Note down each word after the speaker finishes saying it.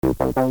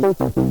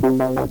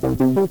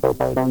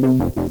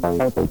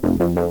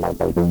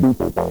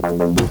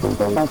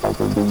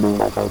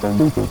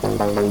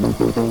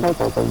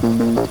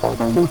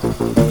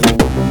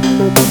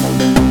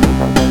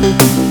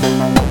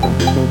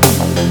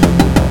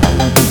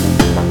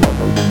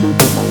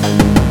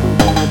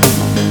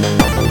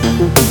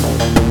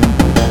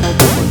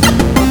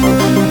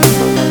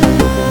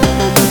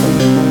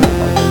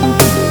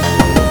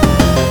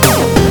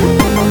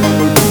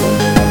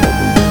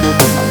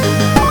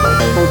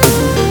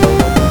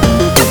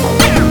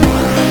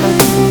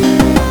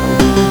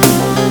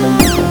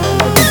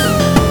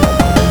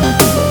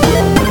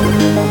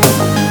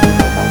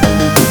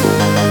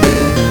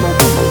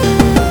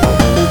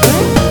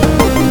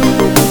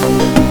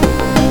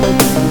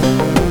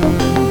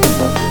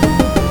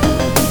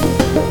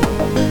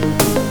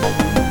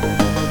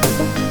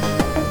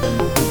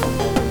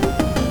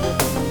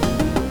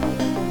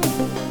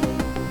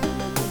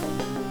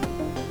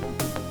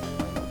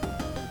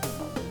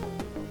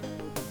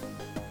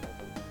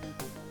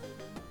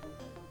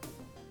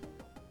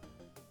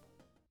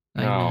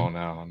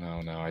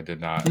No, I did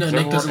not. No,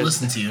 Nick doesn't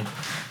listen to you.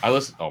 I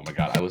listen. Oh my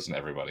god, I listen to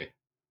everybody.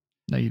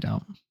 No, you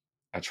don't.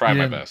 I try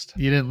my best.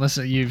 You didn't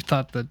listen. You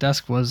thought the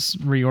desk was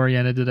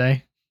reoriented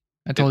today.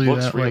 I told you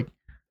that.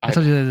 I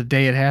told you that the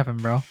day it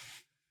happened, bro.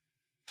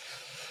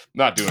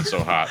 Not doing so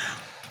hot.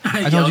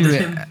 I told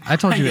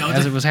you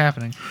as it was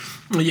happening.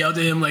 I yelled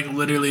at him like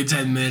literally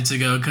 10 minutes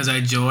ago because I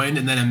joined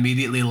and then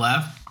immediately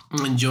left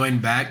and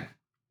joined back.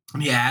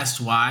 He asked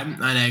why,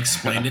 and I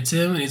explained it to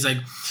him, and he's like,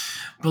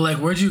 "But like,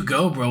 where'd you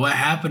go, bro? What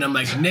happened?" I'm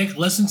like, "Nick,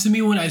 listen to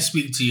me when I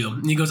speak to you."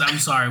 And he goes, "I'm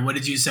sorry. What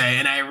did you say?"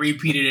 And I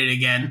repeated it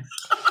again.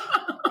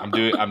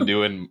 I'm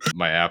doing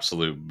my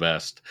absolute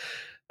best.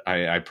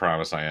 I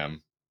promise I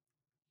am.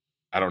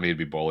 I don't need to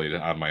be bullied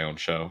on my own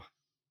show.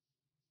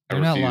 We're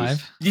not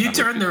live. You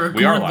turned the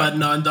record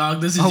button on,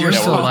 dog. This is your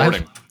show. We're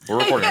recording. We're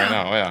recording right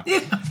now.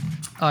 Yeah.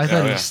 Oh, I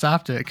thought you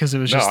stopped it because it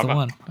was just the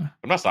one.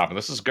 I'm not stopping.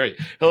 This is great.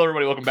 Hello,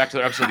 everybody. Welcome back to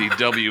the episode of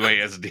the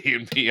WASD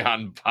and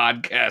Beyond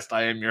podcast.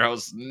 I am your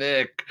host,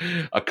 Nick.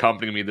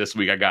 Accompanying me this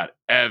week, I got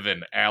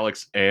Evan,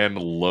 Alex, and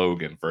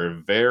Logan for a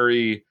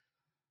very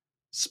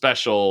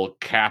special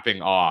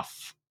capping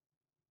off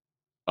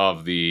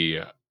of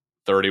the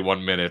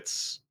 31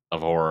 minutes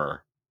of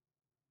horror.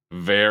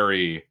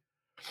 Really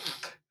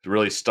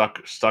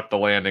stuck the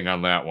landing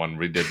on that one.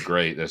 We did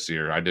great this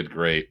year. I did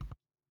great.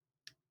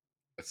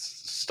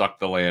 Stuck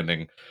the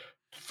landing.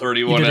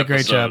 31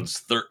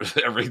 episodes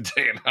every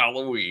day in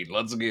Halloween.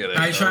 Let's get it.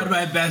 I tried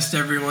my best,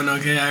 everyone.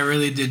 Okay, I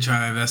really did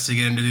try my best to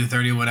get him to do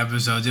 31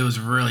 episodes. It was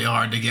really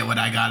hard to get what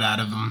I got out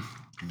of him.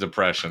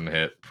 Depression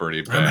hit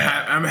pretty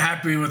bad. I'm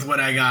happy with what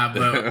I got,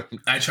 but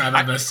I tried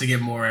my best to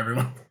get more,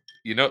 everyone.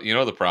 You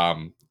know the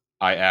problem.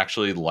 I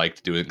actually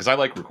liked doing because I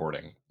like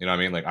recording. You know what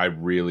I mean? Like I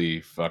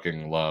really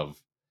fucking love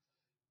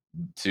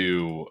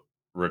to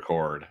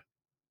record.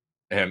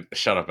 And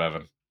shut up,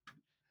 Evan.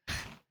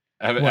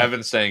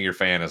 Evan's saying your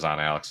fan is on,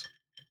 Alex.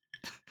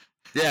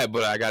 Yeah,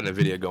 but I got a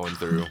video going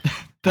through.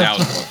 now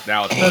it's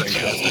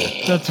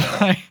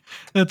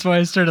that's why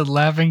I started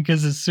laughing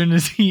because as soon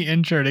as he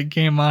introed, it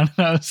came on,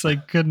 and I was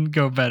like, couldn't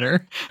go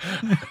better.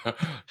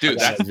 Dude,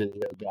 that's a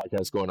video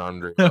podcast going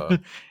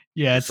on.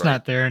 Yeah, it's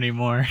not there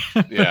anymore.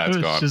 Yeah, it's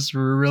it was gone. Just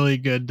really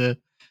good to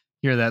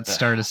hear that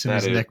start as soon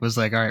as Nick was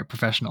like, "All right,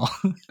 professional."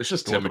 It's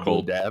just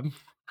typical dab.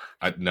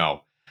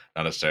 No,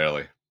 not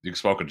necessarily. You can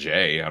smoke a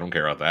J. I don't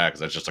care about that because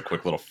that's just a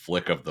quick little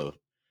flick of the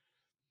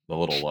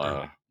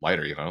little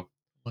lighter, you know.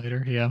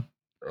 Lighter, yeah.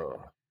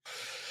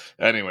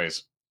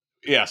 Anyways,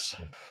 yes,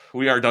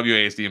 we are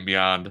WASD and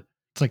Beyond.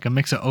 It's like a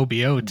mix of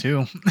OBO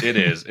too. It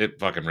is. It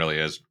fucking really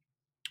is.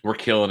 We're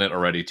killing it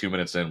already. 2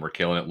 minutes in, we're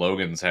killing it.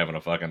 Logan's having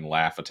a fucking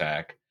laugh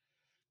attack.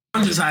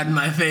 I'm just hiding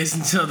my face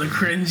until the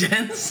cringe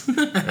ends. Oh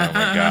my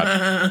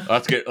god!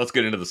 Let's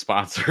get into the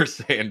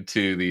sponsors and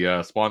to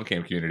the Spawn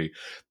Camp community.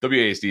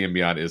 WASD and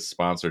Beyond is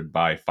sponsored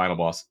by Final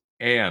Boss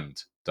and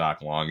Doc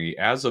Longy.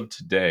 As of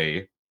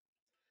today,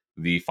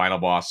 the Final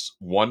Boss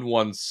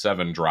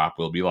 117 drop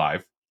will be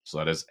live. So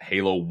that is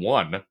Halo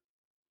 1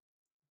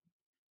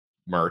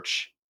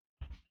 merch.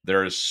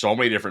 There is so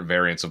many different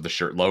variants of the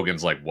shirt.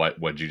 Logan's like,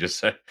 what'd you just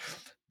say?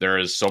 There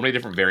is so many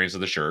different variants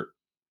of the shirt.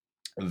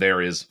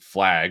 There is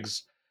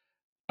flags.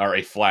 Or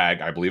a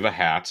flag, I believe a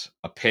hat,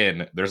 a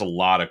pin. There's a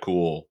lot of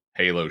cool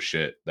Halo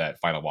shit that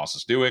Final Boss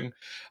is doing.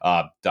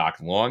 Doc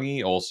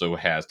Longy also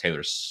has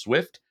Taylor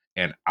Swift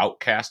and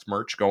Outkast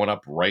merch going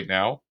up right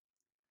now.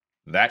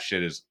 That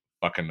shit is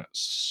fucking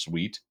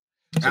sweet.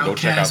 So Outkast go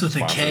check out with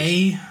a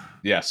K?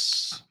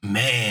 Yes.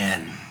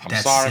 Man.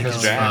 I'm sorry,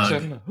 Miss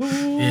Jackson.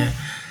 Yeah.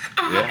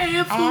 I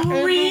am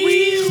for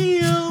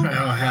real.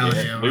 Oh, hell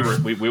yeah.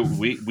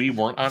 We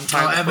weren't on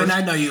time. Oh, Evan,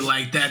 I know you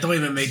like that. Don't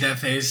even make that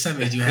face. That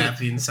made you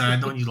happy inside.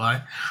 Don't you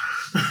lie.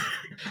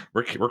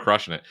 We're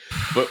crushing it.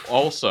 But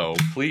also,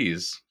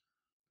 please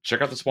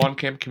check out the Spawn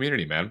Camp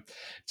community, man.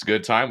 It's a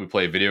good time. We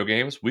play video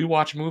games. We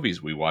watch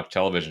movies. We watch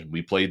television.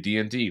 We play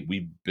D&D.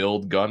 We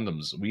build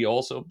Gundams. We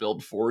also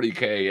build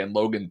 40K, and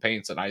Logan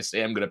paints, and I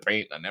say I'm going to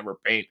paint, and I never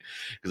paint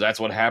because that's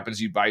what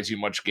happens. You buy too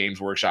much Games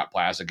Workshop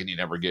plastic, and you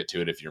never get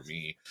to it if you're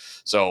me.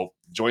 So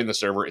join the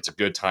server. It's a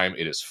good time.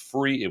 It is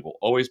free. It will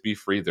always be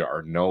free. There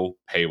are no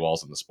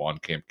paywalls in the Spawn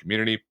Camp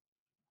community.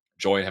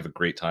 Join. Have a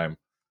great time.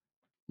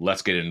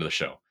 Let's get into the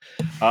show.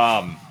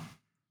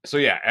 So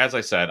yeah, as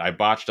I said, I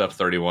botched up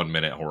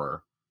 31-minute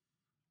horror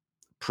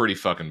pretty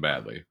fucking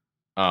badly.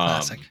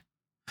 Classic.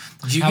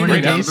 Did you How get many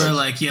a number? episodes?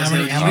 Like, yes, How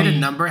many- did how you get many- a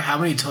number? How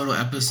many total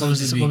episodes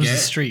did we What was get? the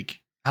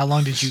streak? How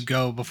long did you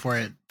go before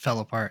it fell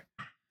apart?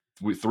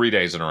 3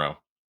 days in a row.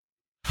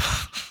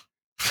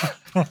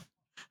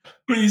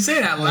 When you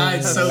say that loud,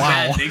 it's so Wow.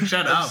 bad. Nick,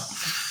 shut up.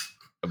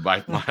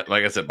 Like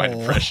I said, my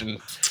depression.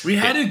 We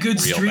had a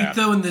good Real streak bad.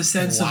 though, in the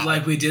sense of Wow.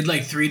 like we did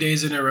like 3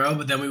 days in a row,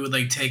 but then we would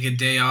like take a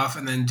day off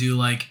and then do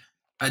like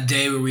a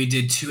day where we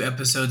did 2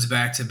 episodes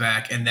back to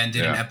back and then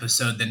did an Yeah.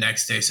 episode the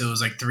next day. So it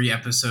was like 3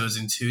 episodes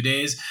in 2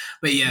 days.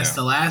 But yes, Yeah.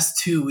 the last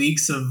 2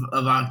 weeks of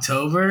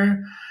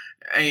October,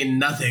 ain't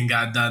nothing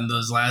got done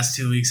those last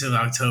 2 weeks of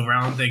October.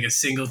 I don't think a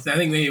single thing. I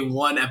think maybe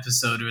 1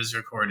 episode was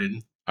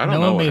recorded. I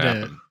don't know what made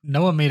happened.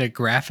 Noah made a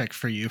graphic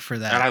for you for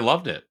that, And I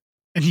loved it.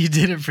 and you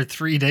did it for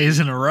 3 days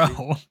in a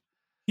row.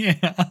 Yeah.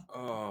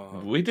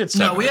 We did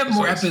No, 7 we have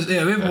more episodes. episodes.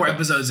 Yeah, we have more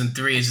episodes than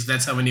 3. It's just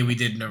that's how many we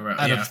did in a row.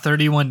 Out Yeah. of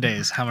 31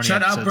 days, how many?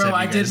 Shut up, episodes bro! have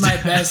I you did guys my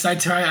done? best. I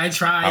tried.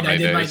 How I many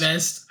did my days?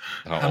 best.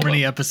 Oh, How hold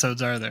many on.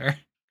 episodes are there?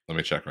 Let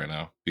me check right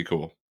now. Be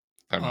cool.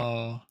 Time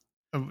out.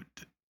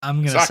 I'm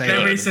gonna Suck say. it.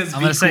 Everybody says I'm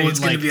be gonna say cool. It's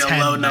gonna like be a 10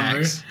 low max.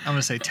 number. I'm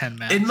gonna say 10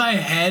 max. In my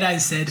head, I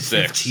said 6.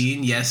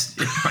 15. Yes.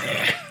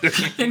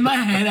 In my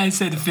head, I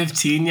said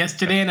 15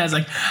 yesterday, and I was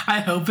like, I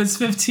hope it's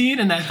 15.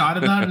 And I thought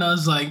about it, and I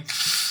was like,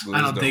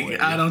 I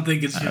don't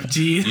think it's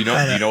 15. You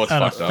know what's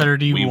Out of fucked up? We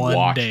 31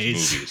 watched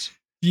days. movies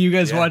You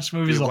guys Yeah, watched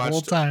movies we the whole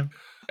watched- time.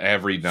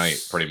 every night,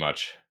 pretty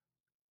much.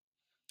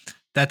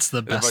 That's the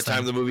And by the best time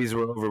thing. the movies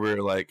were over, we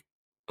were like,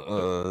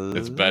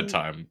 It's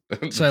bedtime.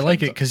 So I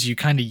like it because you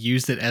kind of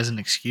used it as an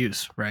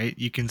excuse, right?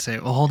 You can say,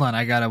 "Well, hold on,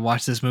 I gotta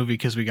watch this movie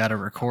because we gotta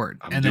record,"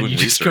 I'm and then doing you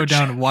just go research.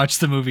 down and watch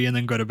the movie and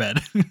then go to bed.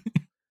 I It's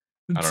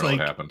don't know like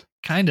what happened.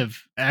 kind of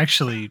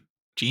actually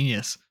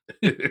genius.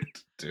 Dude.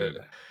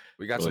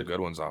 we got Really? some good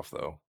ones off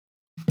though.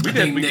 We I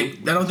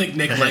did. don't think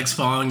Nick Go ahead. likes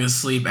falling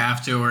asleep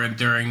after or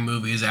during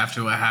movies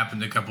after what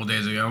happened a couple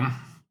days ago.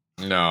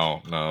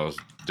 No, it was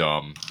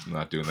dumb. I'm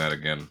not doing that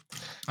again.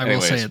 I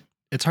will say Anyways.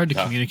 it's hard to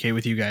Yeah. communicate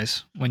with you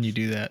guys when you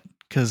do that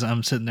because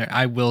I'm sitting there.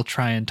 I will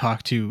try and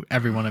talk to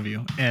every one of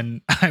you,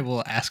 and I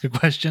will ask a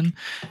question,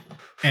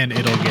 and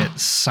it'll get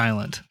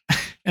silent,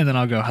 and then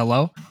I'll go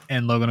hello,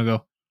 and Logan will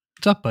go,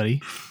 "What's up,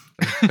 buddy?"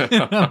 And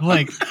I'm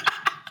like,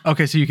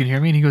 "Okay, so you can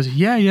hear me?" And he goes,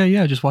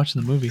 "Yeah, just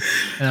watching the movie."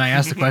 And then I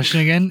ask the question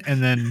again,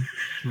 and then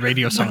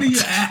radio What? Are you,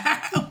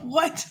 silence.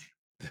 what?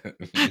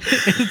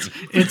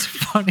 It's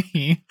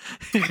funny.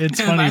 It's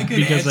If funny I could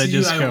because I answer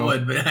just you, go. I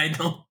would, but I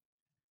don't.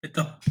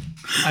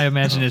 I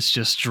imagine it's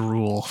just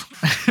drool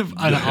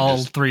on all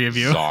Just 3 of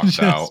you.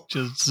 zonked out.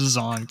 Just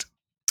zonked.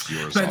 You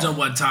were Depends soft. on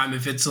what time.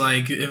 If it's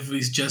like if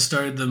we just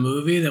started the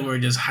movie, then we're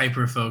just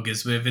hyper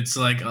focused. But if it's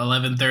like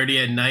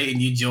 11:30 at night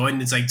and you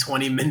join, it's like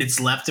 20 minutes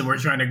left and we're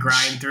trying to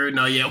grind through.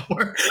 No, yeah,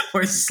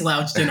 we're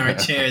slouched in our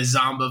chairs,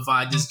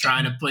 zombified, just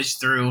trying to push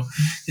through,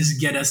 just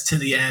get us to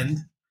the end.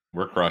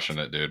 We're crushing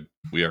it, dude.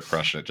 We are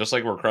crushing it. Just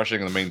like we're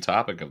crushing the main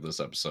topic of this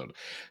episode.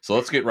 So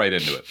let's get right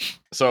into it.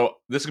 So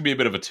this could be a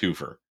bit of a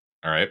twofer.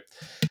 All right.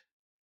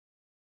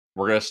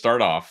 We're going to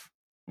start off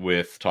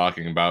with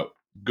talking about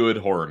good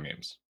horror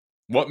games.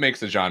 What makes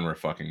the genre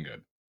fucking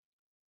good?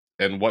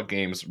 And what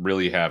games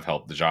really have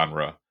helped the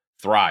genre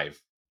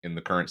thrive in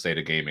the current state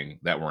of gaming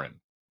that we're in?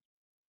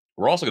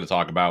 We're also going to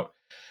talk about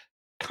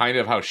kind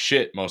of how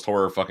shit most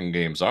horror fucking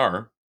games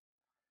are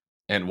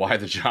and why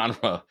the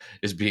genre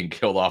is being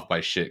killed off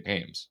by shit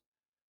games.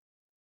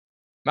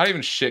 Not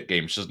even shit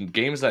games, just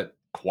games that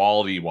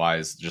quality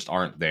wise just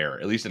aren't there,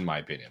 at least in my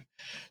opinion.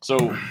 So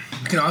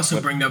You can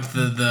also bring up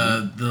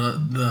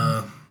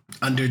the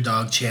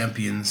underdog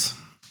champions,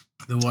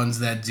 the ones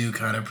that do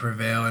kind of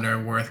prevail and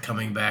are worth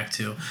coming back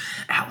to.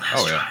 Outlast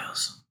Oh, yeah.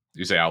 Trials.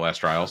 you say Outlast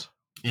Trials?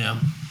 Yeah.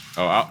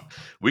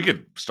 We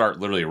could start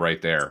literally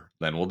right there.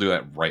 Then we'll do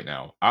that right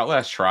now.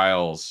 Outlast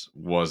Trials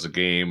was a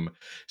game.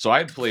 So I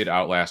had played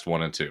Outlast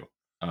 1 and 2.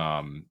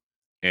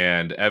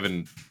 And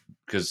Evan,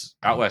 because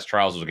Outlast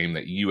Trials was a game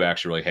that you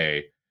actually really,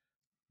 hey,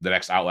 the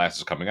next Outlast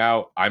is coming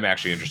out. I'm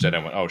actually interested. I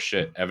went, oh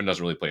shit, Evan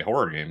doesn't really play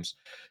horror games.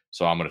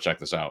 So I'm going to check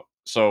this out.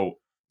 So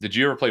did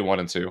you ever play 1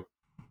 and 2?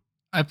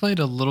 I played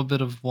a little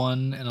bit of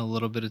 1 and a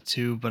little bit of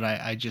 2, but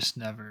I just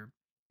never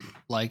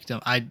liked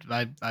them. I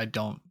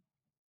don't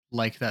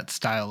like that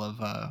style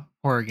of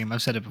horror game.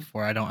 I've said it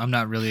before. I'm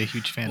not really a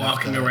huge fan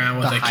Walking of around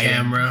with a high-end.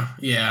 camera.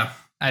 Yeah.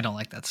 I don't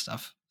like that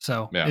stuff.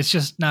 So Yeah. it's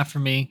just not for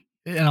me.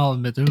 And I'll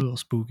admit they're a little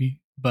spooky.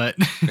 But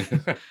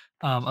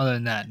other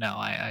than that, no,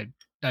 I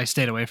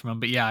stayed away from them.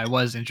 But yeah, I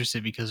was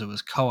interested because it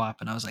was co-op,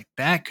 and I was like,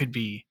 that could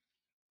be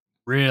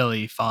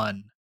really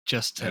fun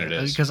just And it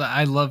is. because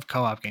I love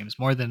co-op games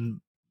more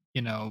than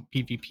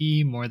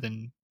PvP, more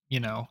than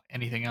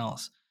anything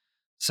else.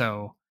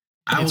 So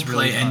I will it's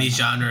really play any fun.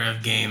 genre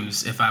of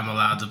games if I'm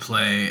allowed to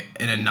play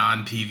in a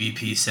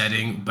non-PvP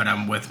setting, but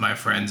I'm with my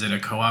friends in a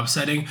co-op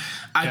setting.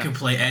 I Yeah. could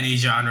play any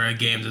genre of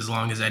games as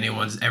long as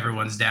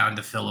everyone's down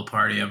to fill a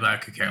party. I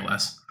could care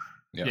less.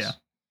 Yes.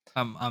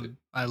 Yeah.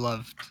 I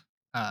loved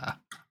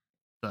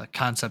the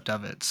concept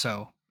of it.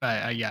 So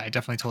I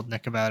definitely told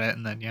Nick about it,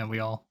 and then we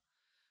all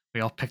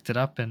picked it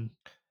up, and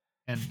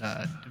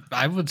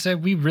I would say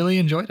we really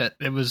enjoyed it.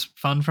 It was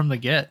fun from the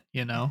get.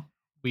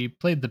 We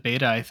played the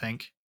beta, I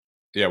think.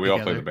 Yeah, we all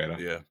played the together.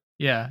 beta. Yeah.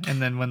 Yeah,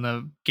 and then when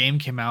the game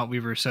came out, we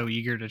were so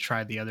eager to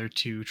try the other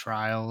 2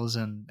 trials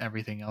and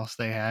everything else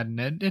they had,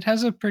 and it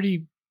has a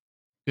pretty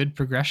good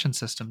progression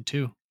system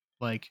too.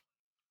 Like,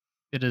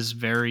 it is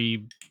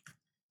very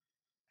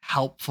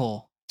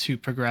helpful to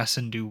progress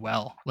and do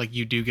well. Like,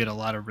 you do get a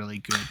lot of really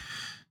good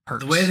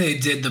perks. The way they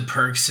did the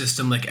perk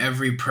system, like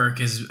every perk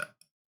is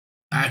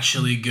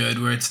actually good,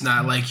 where it's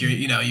not like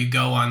you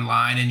go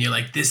online and you're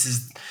like, this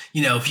is,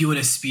 if you want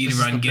to speed This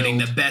is run the getting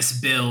the build.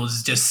 best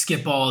builds, just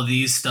skip all of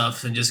these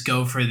stuff and just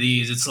go for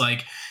these. It's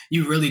like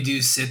you really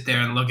do sit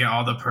there and look at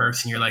all the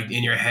perks, and you're like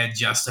in your head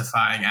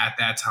justifying at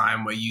that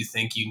time what you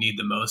think you need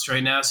the most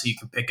right now, so you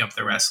can pick up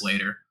the rest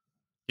later.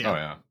 Yeah. Oh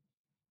yeah.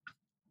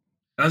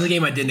 That was a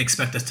game I didn't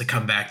expect us to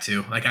come back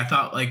to. Like, I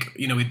thought, like,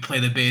 we'd play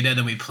the beta,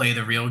 then we'd play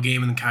the real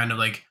game, and kind of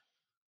like,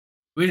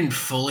 we didn't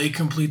fully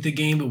complete the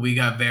game, but we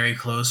got very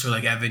close. Where,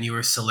 like, Evan, you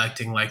were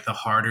selecting, like, the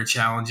harder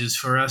challenges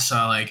for us. So,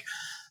 like,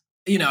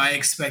 I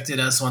expected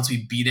us, once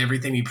we beat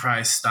everything, we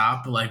probably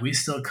stop. But, like, we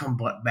still come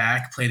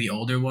back, play the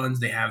older ones.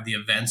 They have the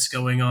events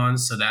going on,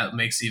 so that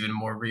makes even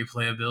more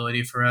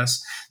replayability for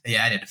us. They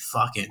added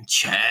fucking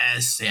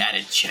chess.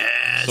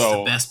 So-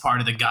 the best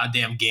part of the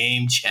goddamn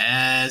game,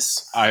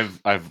 chess.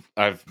 I've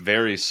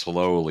very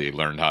slowly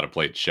learned how to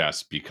play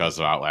chess because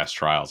of Outlast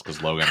Trials.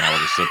 Because Logan and I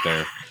would just sit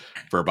there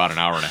for about an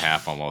hour and a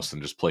half almost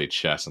and just play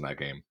chess in that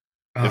game.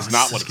 It's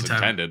not what it's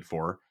intended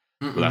for,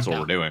 but that's what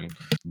we're doing.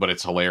 But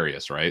it's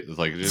hilarious, right? It's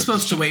like You're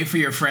supposed to wait for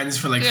your friends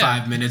for like Yeah.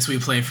 5 minutes. We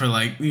play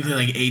like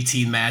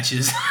 18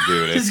 matches.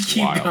 dude, it's Just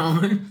keep wild.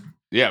 going.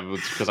 Yeah,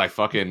 because I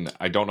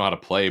don't know how to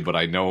play, but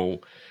I know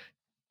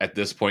at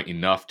this point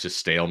enough to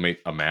stalemate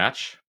a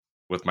match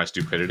with my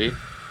stupidity,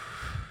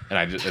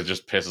 and it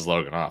just pisses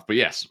Logan off. But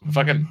yes,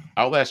 fucking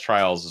Outlast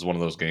Trials is one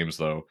of those games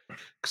though,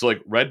 because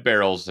like Red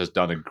Barrels has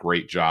done a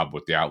great job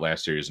with the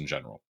Outlast series in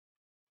general,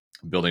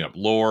 building up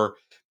lore,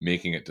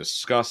 making it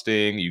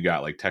disgusting. You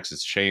got like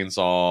Texas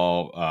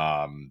Chainsaw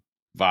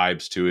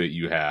vibes to it.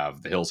 You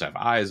have The Hills Have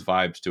Eyes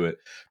vibes to it.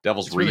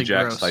 Devil's It's really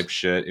Rejects gross. type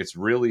shit. It's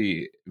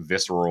really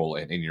visceral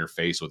and in your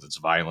face with its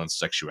violence,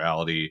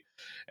 sexuality,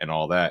 and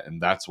all that.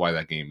 And that's why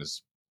that game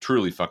is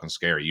truly fucking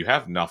scary. You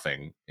have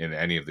nothing in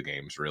any of the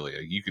games really.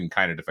 You can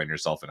kind of defend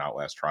yourself in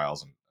Outlast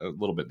Trials and a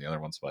little bit in the other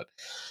ones, but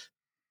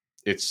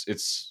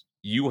it's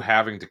you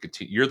having to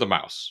continue. You're the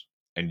mouse,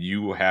 and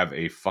you have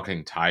a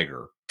fucking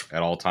tiger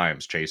at all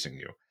times chasing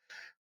you.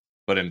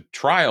 But in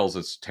Trials,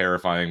 it's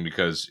terrifying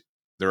because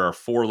there are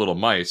 4 little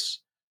mice,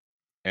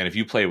 and if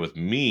you play with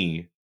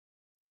me,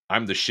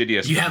 I'm the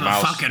shittiest You have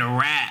mouse a fucking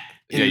rat.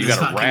 Yeah, you this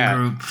got a fucking rat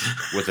group.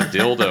 with a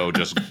dildo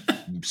just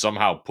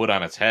somehow put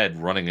on its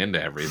head, running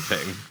into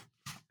everything.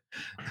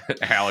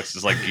 Alex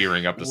is like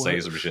gearing up to say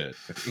some shit.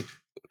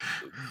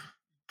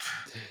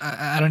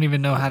 I don't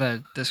even know how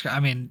to describe. I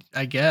mean,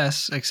 I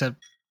guess, except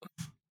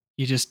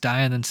you just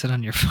die and then sit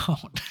on your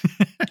phone.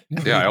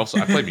 Yeah,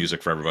 I play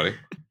music for everybody.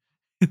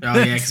 Oh yeah,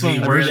 That's because we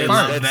the worst really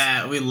part. love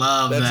that. We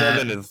love That's that.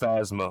 Evan and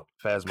Phasma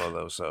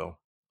though. So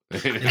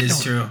It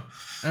is true.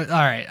 All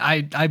right,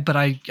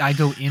 I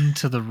go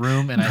into the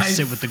room and I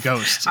sit with the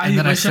ghost, and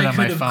then I wish sit on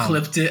my could have phone.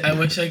 clipped it. I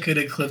wish I could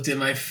have clipped it.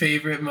 My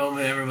favorite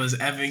moment ever was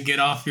Evan, get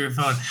off your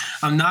phone.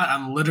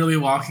 I'm literally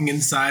walking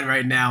inside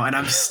right now, and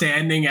I'm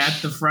standing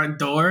at the front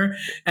door,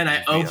 and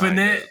I open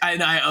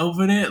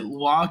it,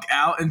 walk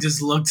out, and just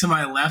look to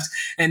my left,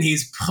 and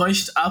he's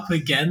pushed up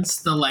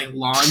against the like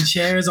lawn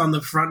chairs on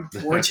the front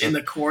porch in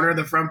the corner of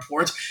the front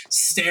porch,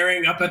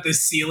 staring up at the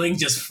ceiling,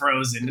 just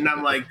frozen. And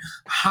I'm like,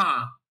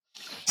 huh.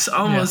 It's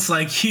almost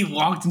like he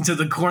walked into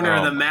the corner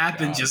of Oh the my map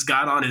and God. just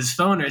got on his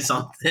phone or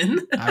something.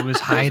 I was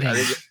hiding.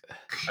 I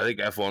think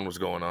F1 was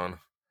going on.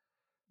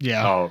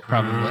 Yeah, Oh,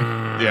 probably.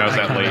 yeah, it was I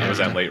that kinda late. It have was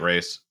that to. late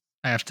race.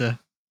 I have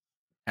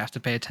to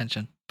pay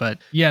attention. But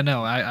yeah,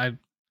 no, I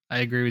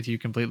agree with you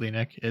completely,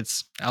 Nick.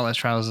 It's Outlast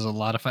Trials is a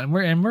lot of fun.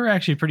 We're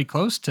actually pretty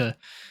close to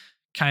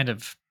kind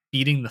of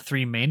beating the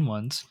 3 main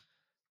ones.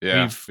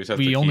 Yeah, We've- we just have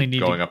we to only keep need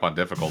going to- up on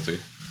difficulty.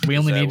 We Is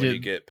only that need when to you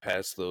get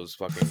past those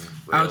fucking rails?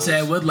 I would say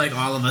I would like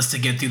all of us to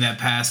get through that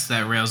past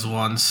that Rails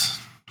once.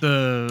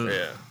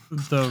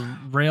 the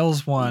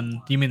Rails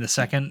one. Do you mean the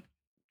second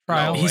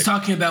trial? No, He's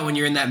like- talking about when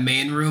you're in that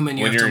main room and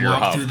you When have you're to in your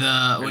walk hub. through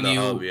the In when the you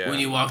hub, yeah. when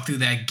you walk through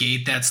that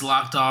gate that's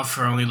locked off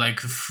for only like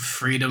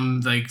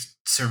freedom like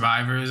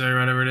survivors or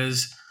whatever it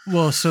is.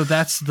 Well, so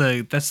that's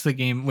the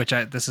game.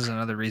 This is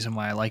another reason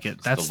why I like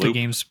it. That's the the loop.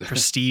 game's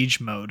prestige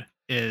mode.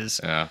 Is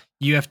Yeah,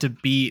 you have to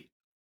beat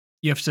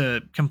you have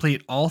to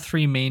complete all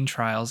 3 main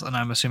trials, and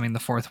I'm assuming the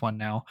 4th one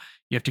now.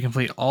 You have to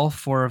complete all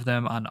 4 of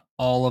them on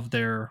all of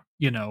their,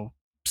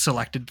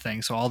 selected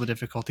things. So all the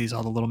difficulties,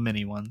 all the little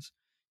mini ones.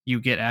 You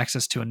get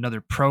access to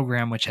another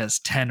program which has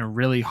 10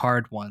 really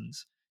hard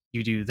ones.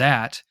 You do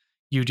that.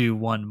 You do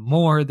one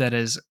more that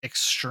is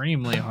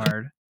extremely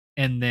hard,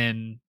 and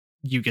then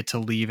you get to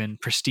leave in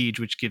prestige,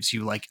 which gives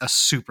you like a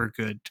super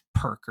good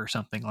perk or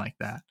something like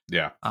that.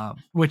 Yeah.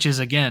 Which is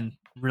again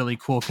really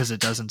cool because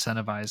it does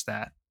incentivize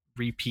that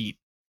repeat,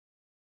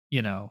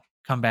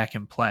 come back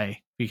and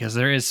play, because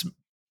there is,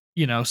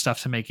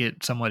 stuff to make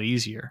it somewhat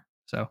easier.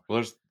 So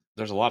Well,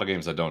 there's a lot of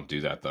games that don't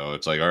do that though.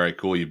 It's like, all right,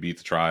 cool, you beat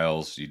the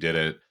trials, you did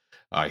it.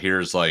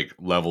 Here's like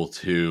level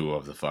 2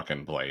 of the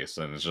fucking place,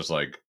 and it's just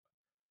like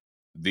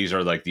these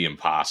are like the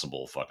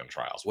impossible fucking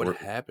trials. What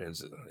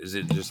happens? Is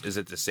it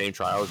the same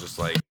trials, just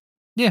like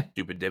yeah,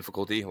 stupid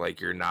difficulty? Like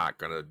you're not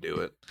gonna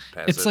do it.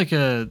 It's like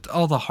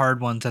all the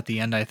hard ones at the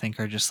end, I think,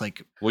 are just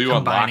like Well, you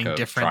unlock combining a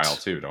different trial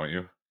too, don't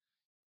you?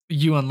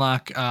 You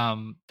unlock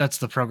that's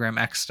the program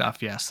X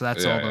stuff, yeah. So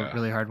that's all the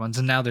really hard ones.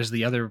 And now there's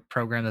the other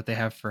program that they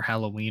have for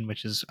Halloween,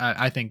 which is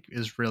I think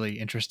is really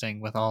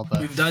interesting with all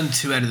the We've done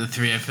 2 out of the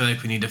 3. I feel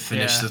like we need to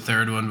finish the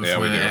 3rd one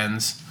before it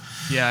ends.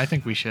 Yeah, I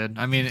think we should.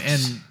 I mean,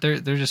 and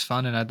they're just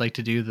fun, and I'd like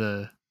to do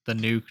the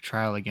nuke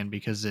trial again,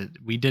 because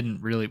we did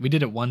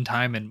it one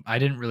time and I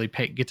didn't really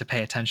get to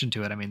pay attention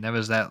to it. I mean, there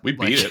was that we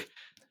beat it.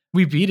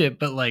 We beat it,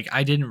 but like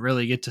I didn't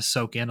really get to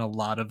soak in a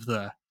lot of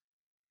the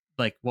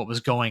like what was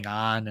going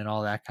on and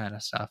all that kind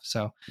of stuff.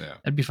 So yeah,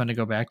 it'd be fun to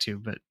go back to.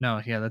 But no,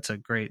 yeah, that's a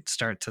great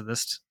start to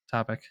this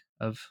topic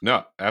of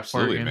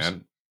absolutely,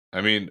 man.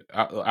 I mean,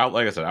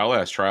 like I said,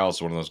 Outlast Trials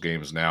is one of those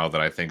games now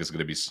that I think is going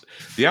to be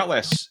the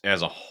Outlast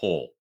as a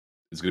whole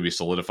is going to be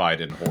solidified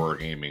in horror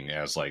gaming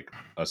as like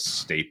a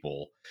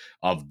staple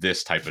of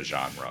this type of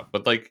genre.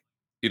 But like,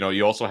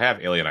 you also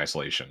have Alien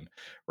Isolation,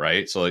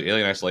 right? So like,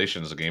 Alien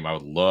Isolation is a game I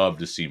would love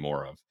to see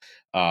more of.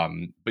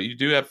 But you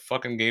do have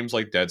fucking games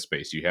like Dead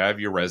Space. You have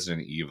your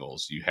Resident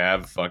Evils. You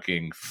have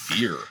fucking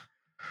Fear.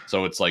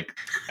 So it's like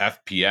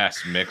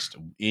FPS mixed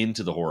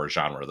into the horror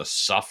genre, the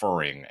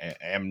Suffering,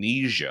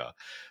 Amnesia,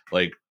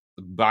 like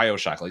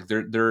BioShock. Like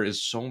there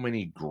is so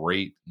many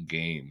great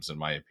games, in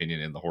my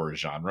opinion, in the horror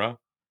genre.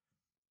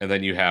 And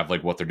then you have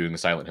like what they're doing to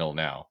Silent Hill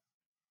now,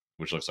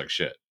 which looks like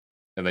shit.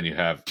 And then you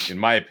have, in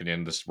my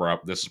opinion, this is where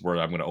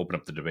I'm going to open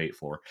up the debate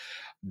for.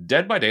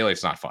 Dead by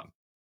Daylight's not fun.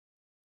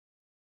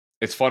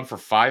 It's fun for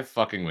 5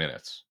 fucking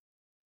minutes.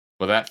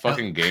 But that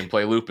fucking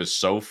gameplay loop is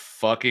so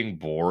fucking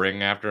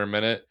boring after a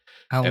minute.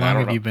 How long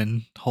have you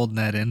been holding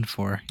that in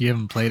for? You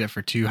haven't played it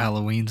for 2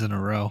 Halloweens in a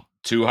row.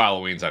 2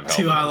 Halloweens I've held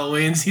 2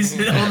 Halloweens he's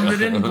been holding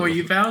it in for.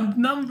 You found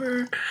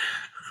number.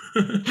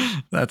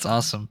 That's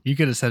awesome. You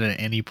could have said it at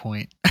any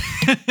point.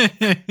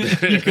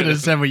 You could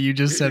have said what you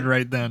just said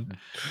right then.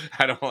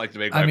 I don't like to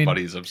make my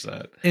buddies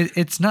upset.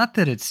 It's not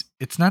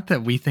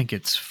that we think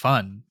it's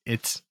fun.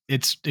 It's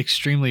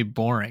extremely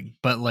boring.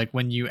 But like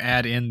when you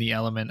add in the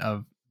element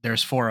of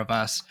there's 4 of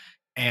us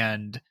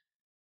and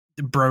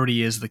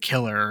Brody is the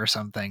killer or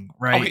something,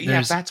 right? Okay,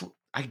 yeah,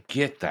 I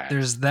get that.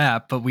 There's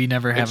that, but we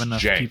never have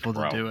enough people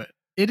to do it.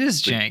 It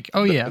is jank.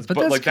 Oh yeah, but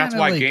that's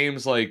why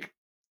games like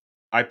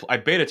I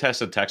beta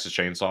tested Texas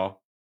Chainsaw.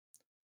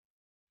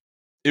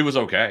 It was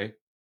okay.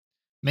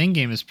 Main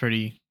game is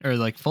pretty, or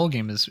like full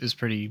game is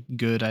pretty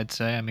good, I'd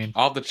say. I mean,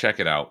 I'll have to check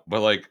it out,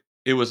 but like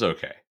it was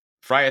okay.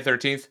 Friday the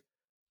 13th,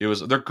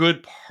 they're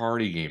good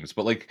party games,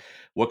 but like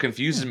what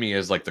confuses me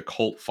is like the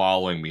cult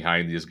following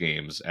behind these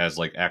games as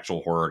like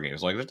actual horror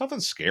games. Like there's nothing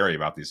scary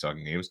about these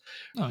fucking games.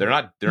 They're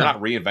not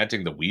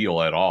reinventing the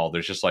wheel at all.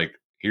 There's just like,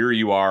 here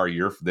you are,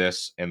 you're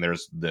this, and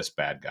there's this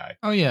bad guy.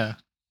 Oh yeah.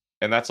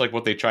 And that's like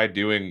what they tried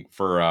doing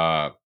for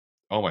oh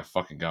my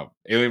fucking god,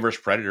 Alien vs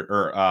Predator,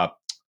 or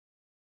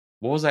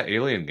what was that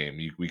Alien game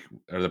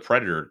or the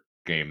Predator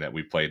game that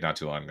we played not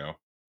too long ago?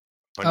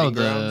 Hunting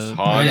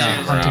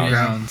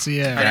Grounds.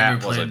 Yeah,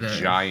 that was a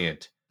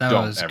giant. That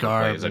was garbage.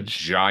 Play. It was a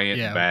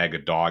giant bag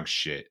of dog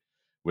shit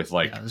with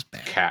like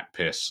cat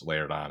piss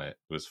layered on it.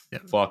 It was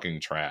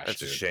fucking trash. That's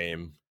dude. a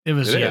shame. It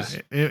was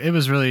it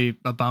was really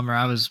a bummer.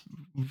 I was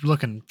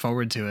looking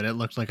forward to it. It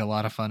looked like a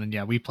lot of fun,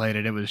 and we played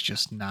it. It was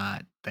just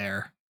not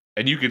there.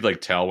 And you could like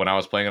tell when I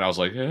was playing it, I was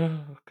like, yeah,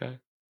 okay.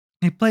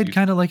 It played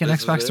kind of like an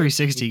Xbox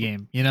 360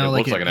 game, It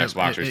looks like an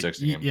Xbox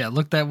 360 game. Yeah, it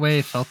looked that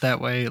way, felt that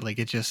way. Like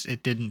it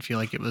didn't feel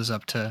like it was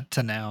up to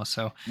now.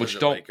 So Was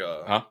it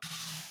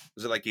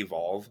like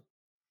Evolve?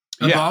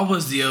 Evolve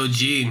was the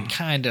OG.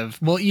 Kind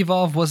of. Well,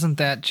 Evolve wasn't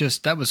that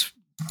just that was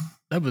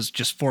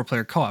just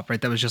 4-player co-op,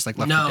 right? That was just like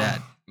Left 4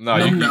 Dead. No,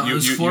 you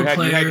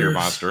had your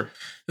monster.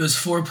 It was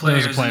 4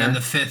 players, and then the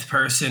 5th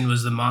person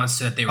was the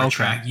monster that they were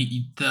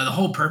tracking. The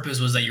whole purpose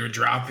was that you were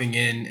dropping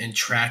in and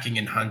tracking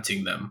and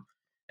hunting them.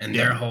 And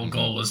their whole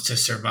goal was to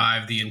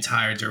survive the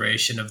entire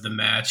duration of the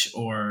match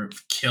or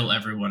kill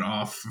everyone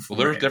off. Well,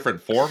 there were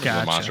different forms of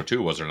the monster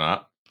too, was there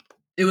not?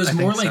 It was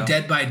more like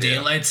Dead by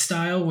Daylight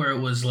style, where it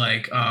was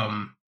like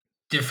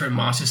different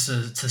monsters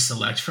to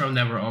select from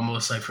that were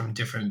almost like from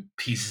different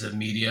pieces of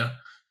media.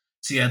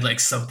 So you had like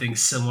something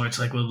similar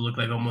to like what would look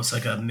like almost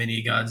like a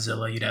mini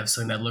Godzilla. You'd have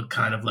something that looked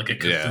kind of like a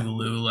Yeah.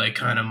 Cthulhu like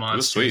kind of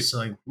monster. sweet. So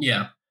like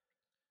yeah,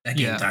 that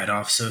game Yeah. died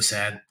off so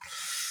sad.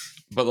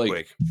 But like,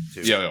 quick.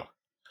 Too. yo,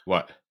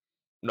 what?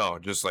 No,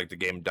 just like the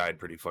game died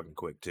pretty fucking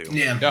quick too.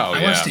 Yeah, Oh,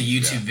 I watched a yeah,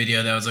 YouTube yeah.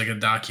 video that was like a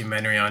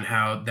documentary on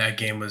how that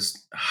game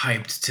was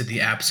hyped to the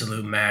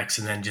absolute max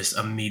and then just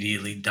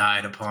immediately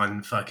died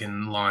upon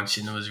fucking launch,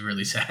 and it was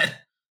really sad.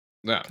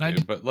 No, I dude,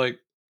 do- but like,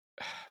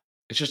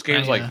 it's just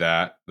games like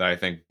that I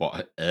think.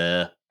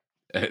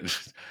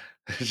 It's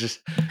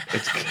just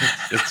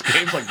it's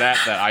games like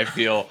that I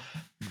feel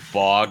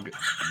bog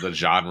the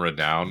genre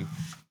down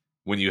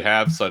when you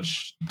have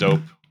such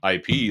dope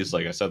IPs,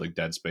 like I said, like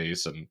Dead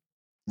Space and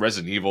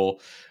Resident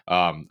Evil.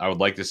 I would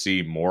like to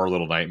see more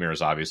Little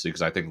Nightmares, obviously,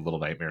 because I think the Little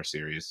Nightmare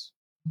series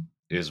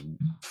is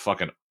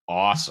fucking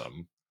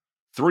awesome.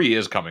 3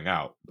 is coming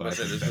out, but I But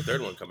think there's the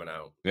third one coming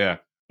out. yeah,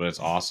 but it's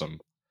awesome.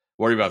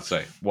 What are you about to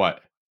say?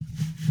 What?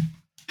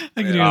 I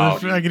can Yeah.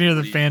 hear I can hear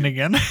the fan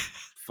again.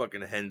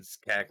 Fucking hens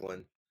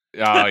cackling.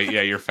 Oh,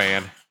 yeah, you're a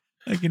fan.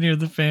 I can hear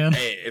the fan.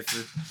 Hey, if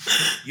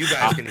you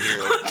guys can hear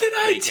What it, did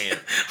I they do? can't.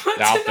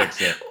 What I'll did I-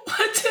 fix it.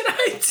 What did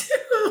I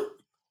do?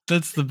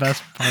 That's the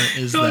best part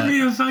is Don't be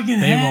that a fucking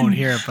they hen. won't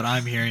hear it, but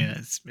I'm hearing it.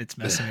 It's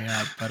messing me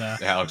up. But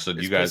Alex said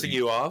It's you guys. pissing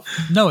you off?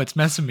 no, it's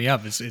messing me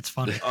up. It's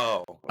funny.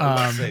 Oh, I was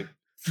about to say,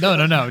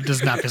 No, it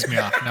does not piss me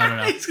off.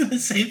 No. He's gonna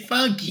say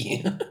fuck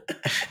you.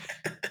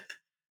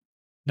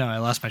 No, I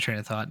lost my train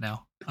of thought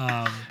now.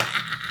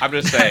 I'm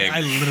just saying,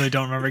 I literally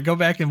don't remember. Go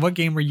back and what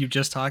game were you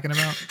just talking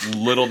about?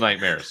 Little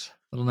Nightmares.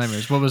 Little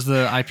Nightmares. What was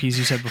the IPs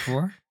you said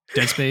before?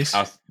 Dead Space.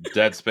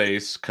 Dead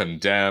Space,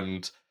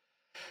 Condemned,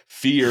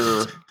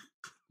 Fear.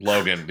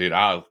 Logan, dude,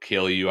 I'll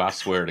kill you. I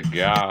swear to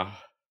God.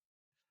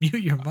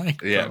 Mute your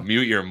mic. Yeah, bro.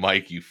 mute your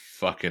mic, you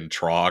fucking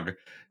trog.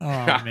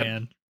 Oh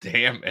man.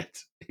 Damn it.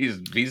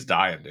 He's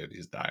dying, dude.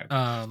 He's dying.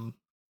 Um.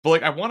 But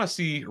like, I want to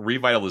see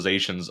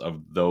revitalizations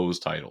of those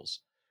titles,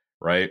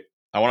 right?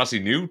 I want to see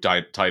new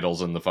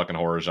titles in the fucking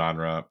horror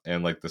genre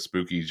and like the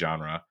spooky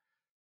genre.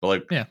 But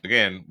like, Yeah.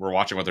 again, we're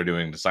watching what they're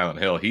doing to Silent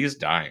Hill. He's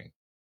dying.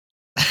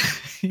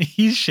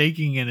 He's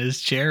shaking in his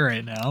chair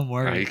right now. I'm No,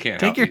 worried. he can't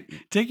take help your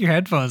it. take your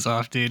headphones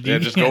off, dude. Yeah, You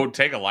just can't- go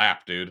take a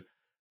lap, dude.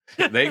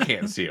 They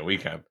can't see it. We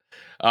can.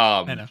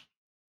 I know.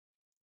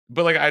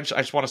 But like, I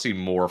just want to see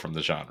more from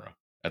the genre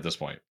at this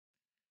point.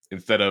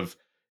 Instead of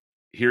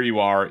here you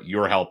are,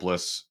 you're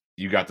helpless.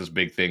 You got this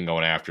big thing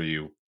going after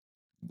you.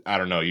 I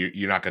don't know.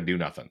 You're not gonna do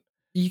nothing.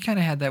 You kind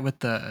of had that with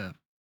the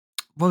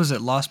what was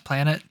it, Lost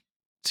Planet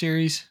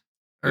series?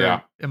 Or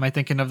Yeah. am I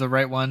thinking of the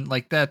right one?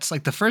 Like that's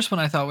like the first one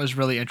I thought was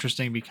really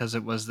interesting because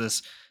it was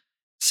this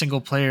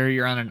single player.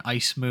 You're on an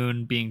ice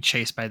moon being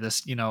chased by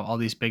this, all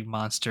these big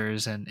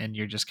monsters, and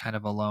you're just kind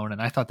of alone.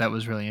 And I thought that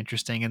was really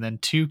interesting. And then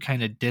 2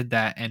 kind of did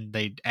that, and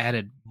they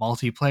added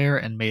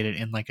multiplayer and made it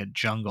in like a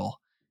jungle.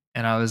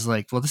 And I was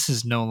like, well, this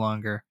is no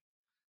longer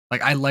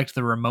like I liked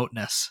the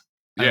remoteness.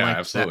 Yeah, I liked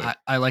absolutely. That.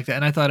 I liked that,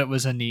 and I thought it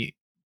was a neat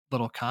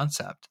little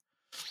concept.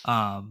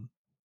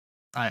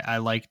 I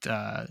liked.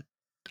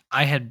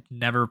 I had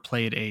never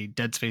played a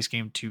Dead Space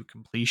game to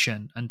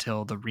completion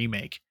until the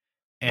remake,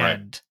 Right.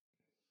 and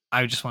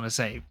I just want to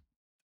say,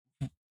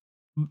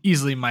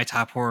 easily my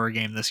top horror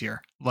game this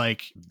year.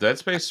 Like, Dead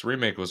Space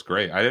remake was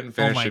great. I didn't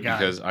finish my it God.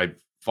 because I've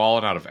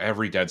fallen out of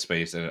every Dead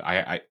Space, and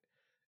it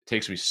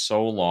takes me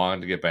so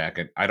long to get back.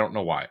 And I don't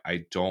know why.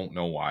 I don't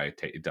know why I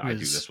do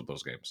this with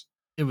those games.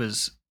 it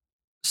was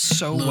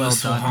so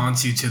Lewis well will done.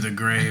 haunt you to the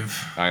grave.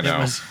 I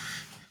know.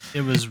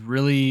 It was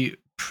really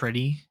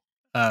pretty.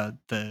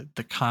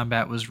 The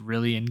combat was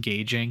really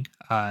engaging.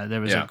 There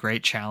was Yeah. a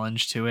great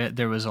challenge to it.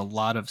 There was a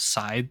lot of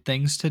side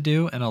things to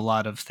do and a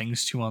lot of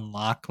things to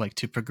unlock, like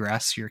to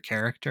progress your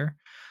character,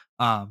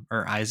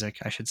 or Isaac,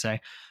 I should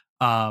say.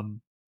 And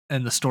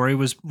the story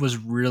was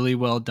really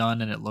well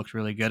done and it looked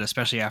really good,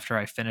 especially after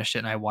I finished it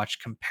and I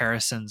watched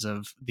comparisons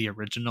of the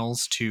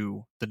originals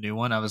to the new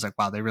one. I was like,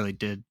 wow, they really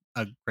did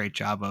a great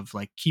job of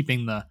like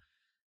keeping the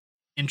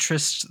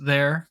interest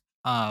there.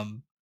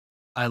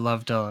 I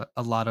loved a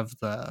lot of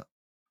the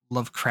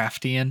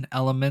Lovecraftian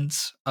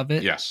elements of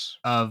it. Yes.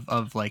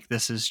 Of like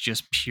this is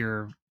just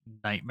pure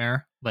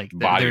nightmare. Like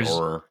Body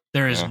horror.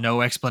 there is Yeah.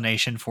 no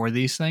explanation for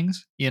these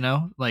things,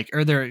 like,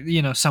 or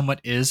there, somewhat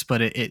is,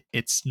 but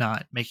it's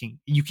not making,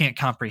 you can't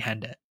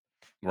comprehend it.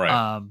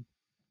 Right.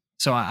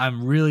 So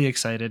I'm really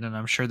excited, and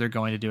I'm sure they're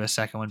going to do a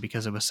second one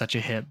because it was such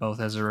a hit, both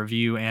as a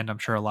review and I'm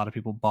sure a lot of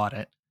people bought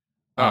it.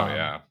 Oh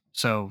yeah.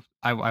 So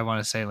I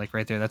want to say, like,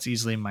 right there, that's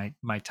easily my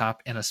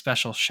top, and a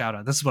special shout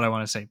out. This is what I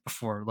want to say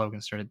before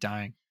Logan started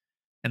dying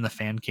and the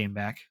fan came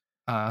back.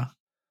 Alex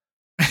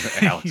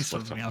he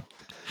flipped slipped me him.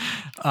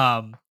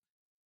 out.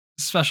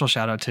 Special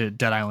shout out to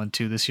Dead Island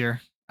 2 this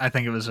year. I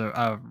think it was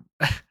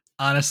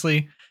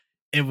honestly,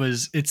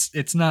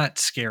 it's not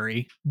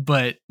scary,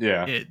 but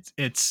Yeah.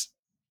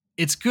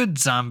 it's good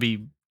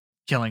zombie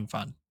killing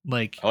fun.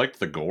 Like, I liked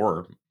the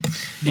gore.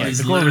 yeah, It is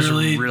the gore was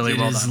literally, really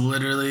well it is done.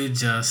 literally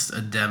just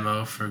a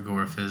demo for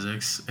gore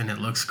physics, and it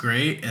looks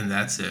great, and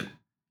that's it.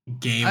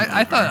 Game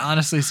I thought over.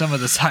 honestly some of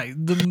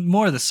the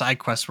more of the side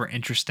quests were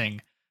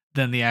interesting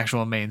than the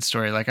actual main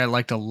story. Like I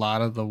liked a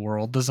lot of the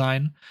world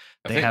design.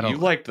 I They think had you a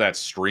liked that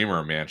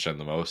streamer mansion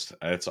the most.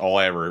 It's all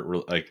I ever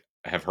like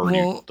have heard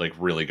you well, like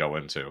really go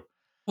into.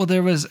 well,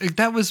 there was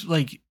that was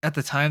like at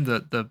the time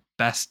the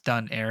best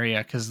done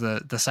area because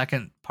the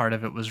second part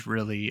of it was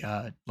really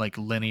like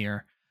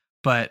linear.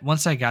 But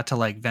once I got to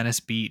like Venice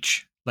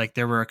Beach, like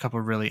there were a couple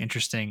really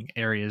interesting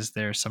areas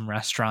there, some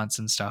restaurants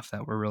and stuff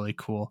that were really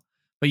cool.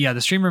 But yeah,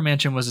 the streamer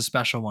mansion was a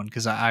special one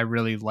because I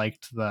really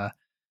liked I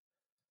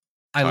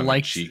Tongue in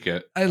liked cheek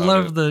it I of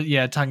love it.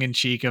 the tongue in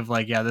cheek of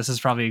like this is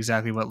probably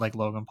exactly what like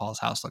Logan Paul's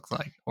house looks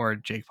like or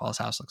Jake Paul's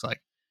house looks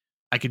like.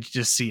 I could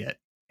just see it.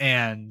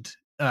 And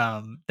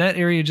that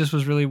area just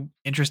was really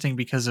interesting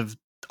because of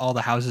all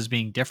the houses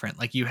being different.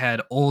 Like you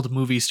had old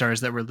movie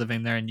stars that were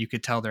living there and you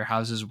could tell their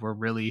houses were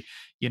really,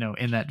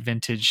 in that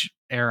vintage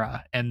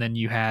era. And then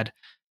you had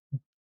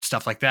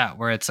stuff like that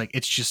where it's like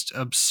it's just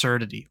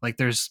absurdity. Like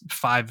there's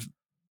 5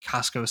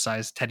 Costco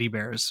sized teddy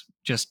bears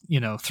just,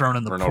 thrown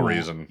in the For no pool.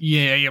 reason.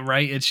 Yeah,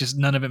 right. It's just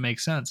none of it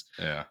makes sense.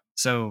 Yeah.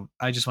 So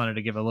I just wanted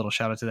to give a little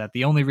shout out to that.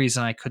 The only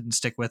reason I couldn't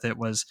stick with it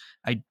was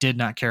I did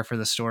not care for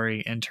the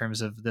story in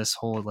terms of this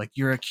whole like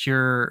you're a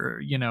cure,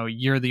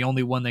 you're the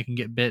only one that can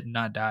get bit and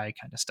not die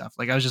kind of stuff.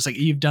 Like I was just like,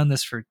 you've done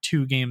this for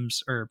 2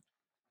 games or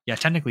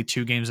technically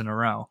 2 games in a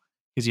row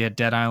because you had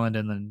Dead Island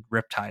and then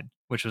Riptide,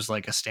 which was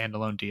like a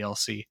standalone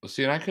DLC. Well,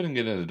 see, and I couldn't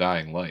get into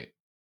Dying Light.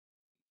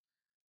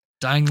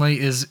 Dying Light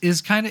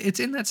is kind of it's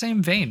in that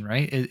same vein,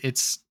 right?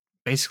 It's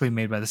basically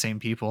made by the same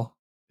people.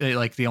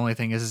 Like the only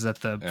thing is that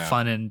the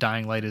fun in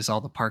Dying Light is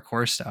all the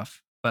parkour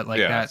stuff, but like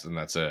and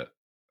that's it.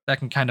 that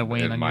can kind of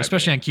wane In on you, my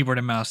especially on opinion. keyboard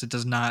and mouse. It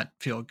does not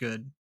feel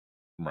good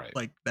Right.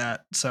 like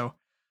that. So,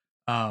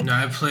 No,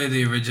 I played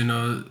the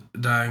original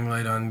Dying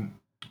Light on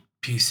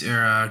PC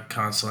era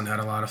console and had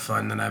a lot of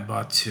fun. Then I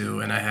bought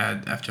 2, and I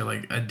had after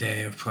like a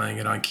day of playing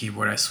it on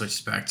keyboard, I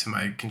switched back to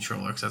my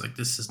controller because I was like,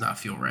 this does not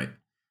feel right.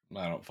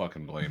 I don't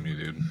fucking blame you,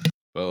 dude.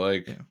 But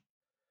like,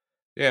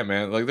 yeah,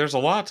 man, like there's a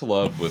lot to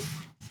love with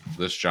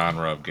this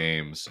genre of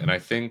games, and I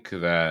think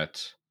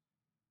that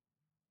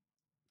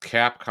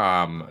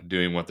Capcom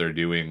doing what they're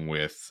doing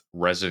with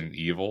Resident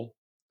Evil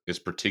is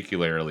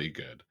particularly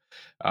good,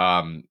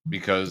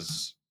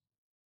 because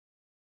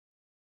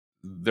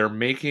they're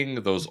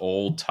making those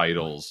old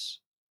titles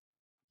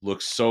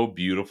look so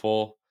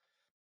beautiful,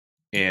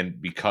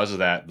 and because of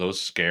that, those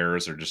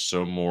scares are just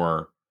so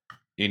more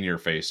in your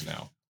face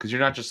now because you're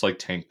not just like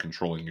tank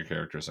controlling your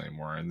characters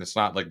anymore, and it's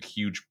not like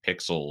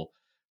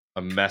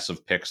a mess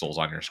of pixels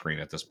on your screen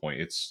at this point.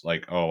 It's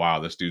like, oh wow,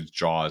 this dude's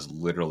jaw is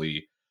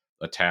literally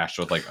attached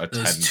with like a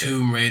Those tendon.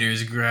 Tomb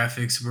Raiders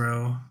graphics,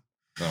 bro.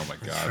 Oh my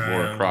god,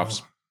 Laura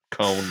Croft's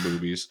cone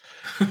boobies.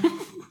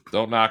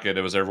 Don't knock it.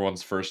 It was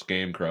everyone's first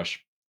game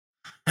crush.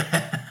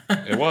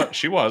 It was.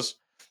 She was.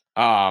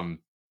 But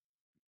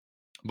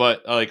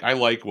like I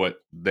like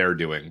what they're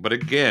doing. But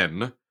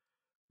again,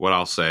 what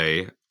I'll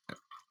say,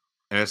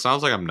 and it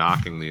sounds like I'm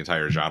knocking the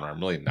entire genre.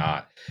 I'm really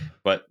not.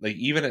 But like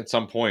even at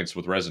some points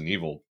with Resident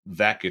Evil,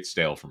 that gets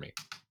stale for me.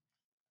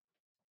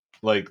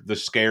 Like the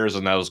scares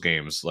in those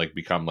games like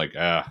become like,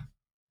 oh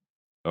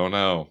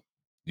no,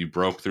 you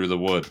broke through the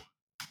wood.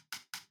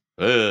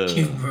 I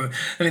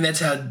mean, that's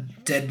how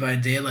Dead by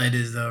Daylight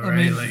is, though,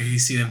 right? Like you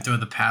see them throw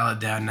the pallet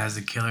down, and as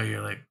the killer,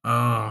 you're like,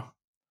 oh.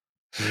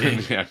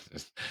 Yeah.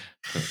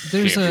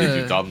 There's Can't believe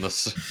you've done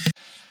this.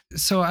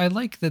 So I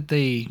like that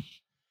they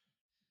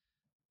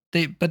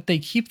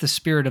keep the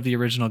spirit of the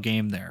original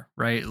game there,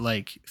 right?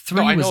 Like 3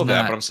 no, I was know that,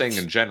 not, but I'm saying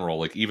in general,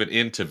 like even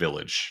into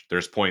Village,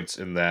 there's points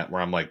in that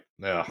where I'm like,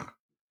 ugh.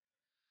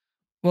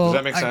 well, Does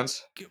that make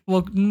sense?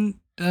 Well,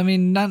 I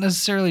mean, not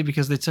necessarily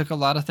because they took a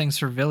lot of things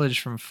for Village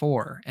from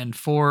 4, and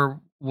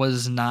 4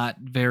 was not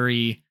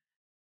very.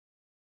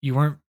 You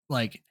weren't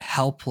like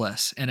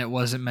helpless, and it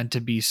wasn't meant to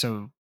be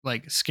so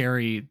like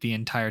scary the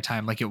entire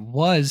time. Like it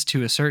was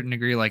to a certain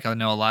degree. Like I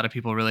know a lot of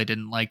people really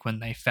didn't like when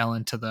they fell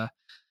into the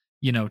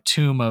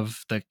tomb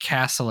of the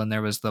castle and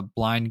there was the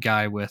blind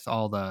guy with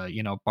all the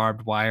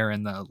barbed wire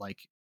and the like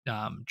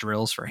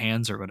drills for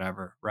hands or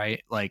whatever,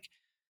 right? Like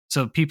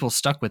so people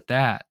stuck with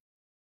that,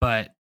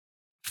 but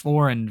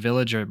 4 and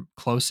Village are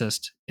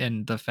closest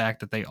in the fact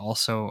that they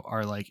also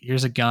are like,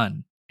 here's a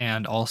gun,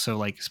 and also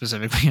like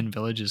specifically in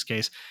Village's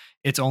case,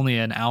 it's only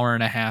an hour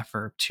and a half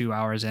or 2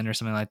 hours in or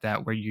something like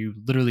that where you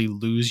literally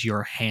lose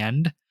your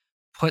hand,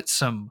 put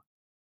some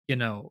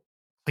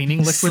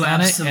cleaning liquid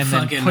on it, and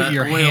then put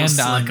your hand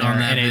on there,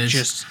 and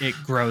it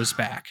grows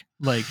back.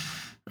 Like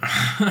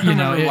I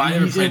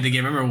never played the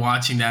game. I remember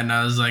watching that, and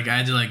I was like, I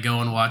had to like go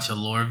and watch a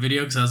lore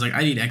video because I was like,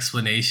 I need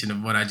explanation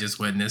of what I just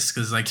witnessed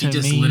because like he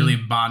just literally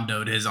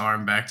bondoed his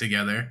arm back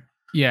together.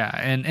 Yeah,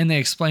 and they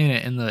explain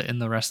it in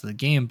the rest of the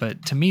game,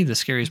 but to me the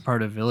scariest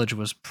part of Village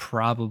was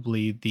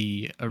probably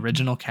the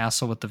original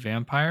castle with the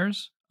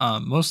vampires,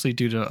 mostly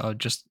due to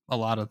just a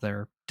lot of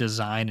their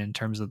design in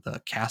terms of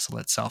the castle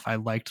itself. I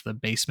liked the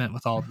basement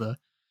with all the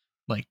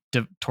like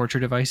torture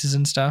devices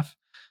and stuff.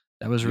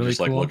 That was really just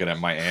cool. like looking at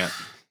my aunt.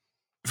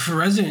 For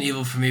Resident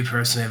Evil, for me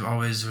personally, I've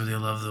always really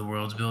loved the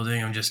world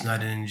building. I'm just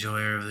not an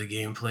enjoyer of the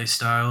gameplay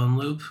style and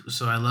loop.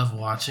 So I love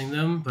watching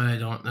them, but I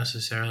don't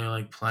necessarily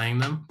like playing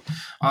them.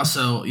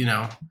 Also,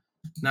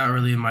 not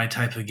really my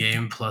type of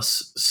game,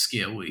 plus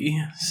scary.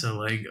 So,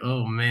 like,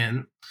 oh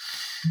man.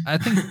 I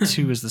think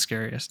 2 is the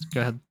scariest.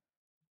 Go ahead.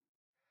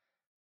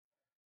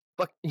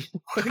 Fuck,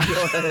 go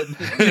ahead.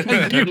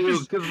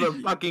 Because I'm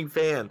a fucking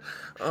fan.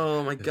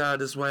 Oh my god,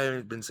 this is why I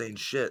haven't been saying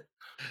shit.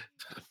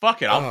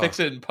 Fuck it, I'll fix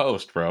it in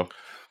post, bro.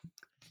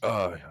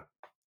 Oh,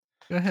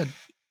 Go ahead.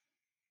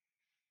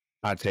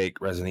 I take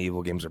Resident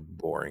Evil games are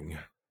boring.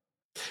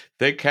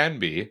 They can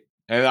be,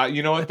 and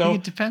you know what I though?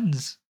 think it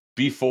depends.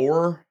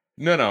 Before,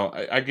 no,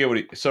 I get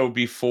what. So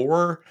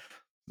before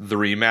the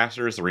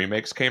remasters, the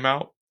remakes came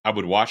out, I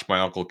would watch my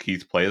Uncle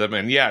Keith play them,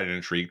 and yeah, it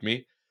intrigued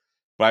me.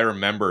 But I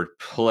remembered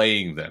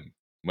playing them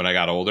when I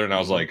got older, and I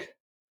was like,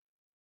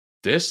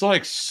 "This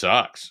like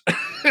sucks."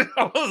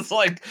 I was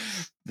like,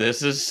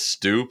 "This is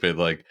stupid."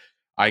 Like,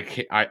 I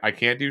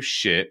can't do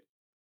shit.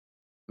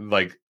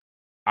 Like,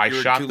 I You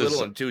were shot too this.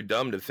 little and too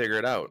dumb to figure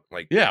it out.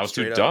 Like, Yeah, I was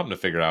too straight up. dumb to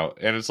figure it out.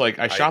 And it's like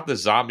I shot the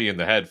zombie in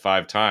the head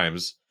 5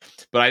 times,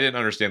 but I didn't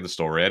understand the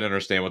story. I didn't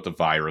understand what the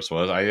virus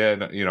was. I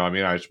didn't,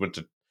 I just went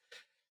to.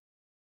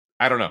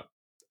 I don't know.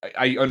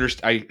 I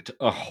understand.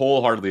 I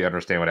wholeheartedly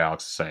understand what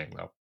Alex is saying,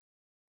 though.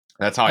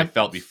 That's how I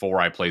felt before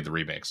I played the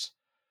remakes.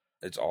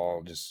 It's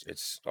all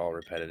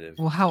repetitive.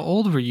 Well, how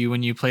old were you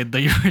when you played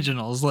the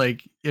originals?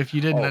 Like, if you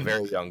didn't,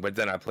 very young, but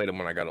then I played them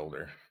when I got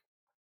older.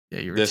 yeah,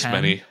 you were This 10.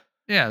 many.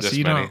 Yeah, this so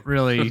you many. don't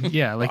really,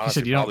 yeah, like you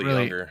Honestly, said, you don't probably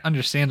really younger.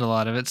 understand a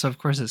lot of it. So of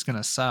course it's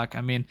gonna suck.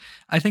 I mean,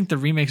 I think the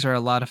remakes are a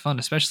lot of fun,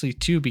 especially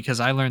too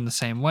because I learned the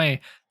same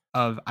way.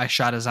 Of I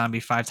shot a zombie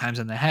 5 times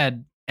in the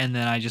head, and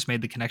then I just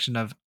made the connection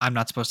of I'm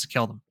not supposed to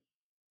kill them.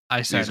 I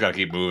You said, just gotta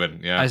keep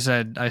moving. Yeah. I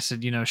said,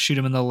 shoot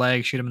them in the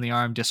leg, shoot them in the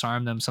arm,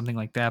 disarm them, something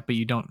like that. But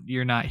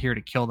you're not here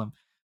to kill them.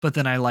 But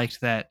then I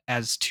liked that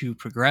as 2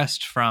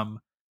 progressed from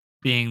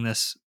being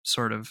this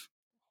sort of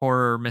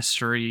horror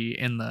mystery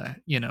in the,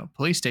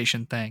 police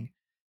station thing,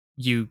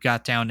 you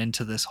got down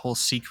into this whole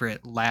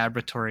secret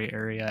laboratory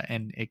area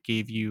and it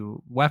gave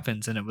you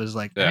weapons. And it was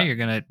like, now you're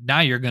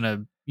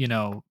gonna,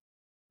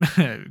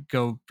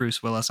 go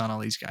Bruce Willis on all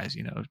these guys,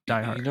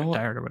 Die Hard, know what?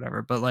 Die Hard or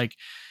whatever. But like,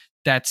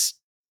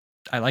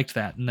 I liked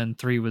that. And then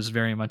 3 was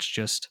very much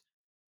just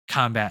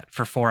combat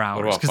for 4 What hours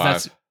about because 5?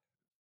 that's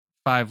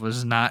 5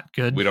 was not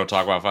good. We don't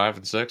talk about 5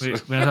 and 6. We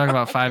don't talk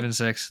about 5 and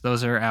 6.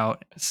 Those are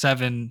out.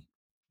 7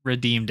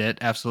 redeemed it.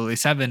 Absolutely.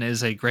 7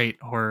 is a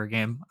great horror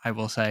game, I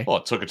will say. Well,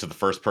 it took it to the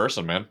first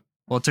person, man.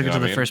 Well, it took You it know to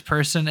what the I mean? first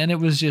person, and it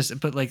was just,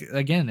 but like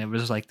again, it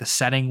was like the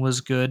setting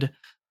was good,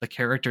 the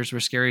characters were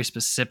scary,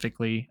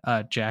 specifically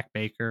Jack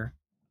Baker.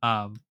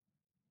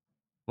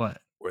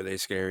 What? Were they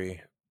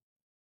scary?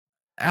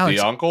 Alex,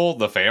 The uncle,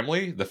 the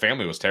family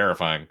was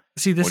terrifying.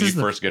 see, this when is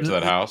you first get to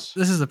that house.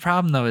 This is the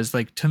problem, though. Is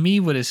like to me,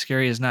 what is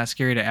scary is not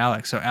scary to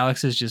Alex. So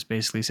Alex is just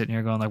basically sitting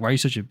here going like, "Why are you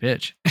such a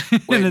bitch?"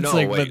 And it's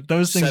but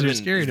those things 7 are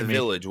scary is to the me.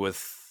 Village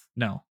with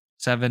No,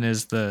 7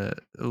 is the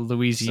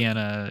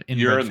Louisiana.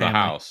 You're inbred in the family.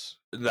 house.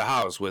 the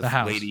house with The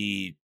house.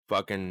 Lady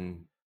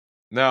fucking.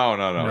 No.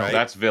 Right?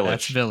 That's village.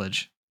 That's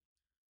Village.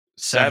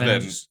 7.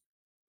 Seven.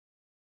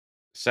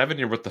 7,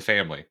 you're with the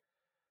family.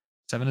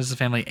 7 is the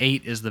family.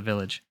 8 is the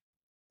Village.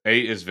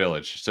 8 is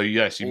village. So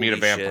yes, you meet a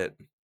Holy vampire.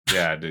 shit.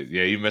 Yeah, dude,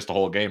 yeah, you missed the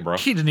whole game, bro.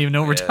 He didn't even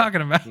know what we're Yeah.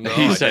 talking about. No,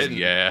 He I said, didn't.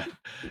 "Yeah."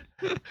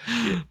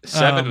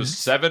 7 Um, was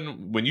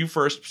 7. When you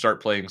first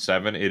start playing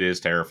 7, it is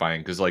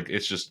terrifying because like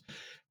it's just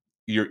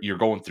you're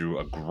going through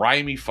a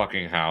grimy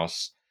fucking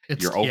house.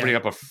 You're opening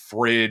up a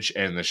fridge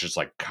and there's just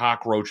like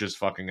cockroaches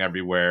fucking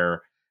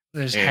everywhere.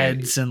 There's and-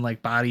 heads and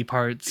like body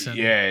parts. And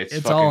Yeah, it's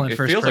it's fucking, all in it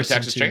first feels like person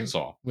Texas too,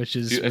 Chainsaw. which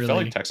is It really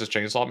felt like Texas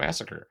Chainsaw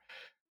Massacre.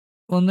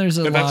 well. And there's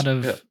a And that's- lot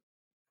of. yeah.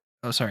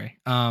 Oh, sorry.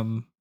 I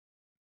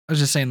was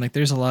just saying, like,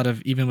 there's a lot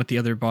of even with the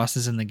other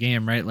bosses in the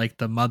game, right? Like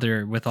the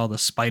mother with all the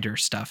spider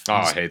stuff. Oh,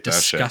 I is hate that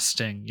shit.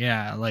 disgusting.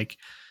 Yeah, like,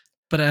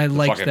 but I The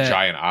like fucking that.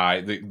 giant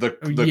eye,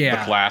 the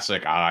Yeah.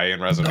 classic eye in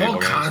The Resident whole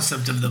Evil games.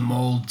 concept of the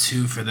mold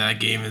too for that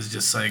game is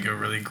just like a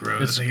really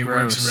gross. It's Like, it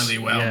works gross, really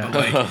well, yeah.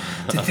 but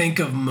like to think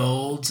of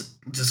mold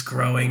just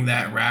growing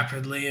that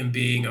rapidly and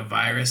being a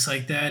virus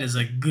like that is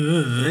like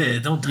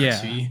good. Don't touch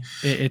Yeah. me.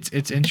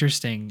 It's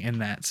interesting in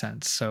that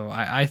sense. So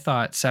I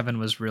thought 7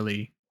 was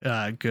really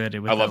good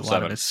with I a love lot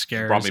 7. of its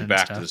scares. Brought me and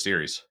back stuff. to the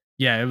series.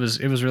 Yeah, it was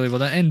really well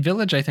done. And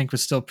Village, I think,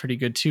 was still pretty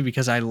good too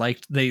because I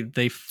liked they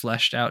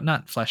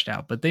not fleshed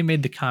out, but they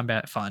made the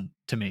combat fun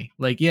to me.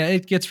 Like, yeah,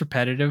 it gets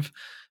repetitive,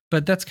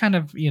 but that's kind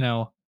of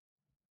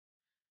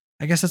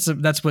I guess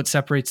that's what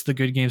separates the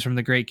good games from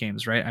the great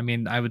games, right? I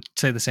mean, I would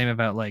say the same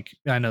about like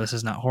I know this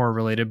is not horror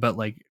related, but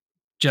like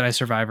Jedi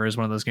Survivor is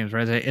one of those games,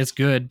 right? It's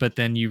good, but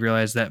then you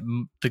realize that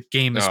the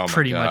game is Oh my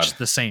pretty God. much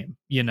the same,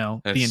 the And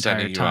entire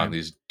sending you on time.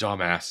 these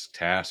dumbass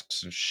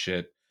tasks and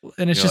shit.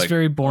 And it's You're just like,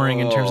 very boring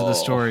in terms of the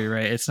 "Oh." story,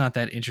 right? It's not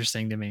that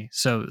interesting to me.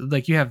 So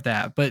like you have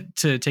that, but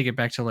to take it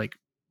back to like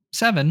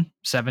 7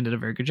 did a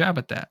very good job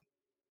at that.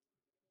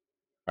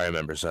 I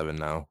remember 7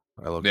 now.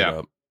 I looked Yeah. it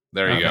up.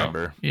 There I you go.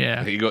 remember.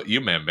 Yeah. You go. You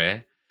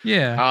remember?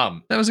 Yeah,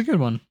 that was a good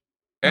one.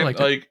 I And liked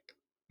it. like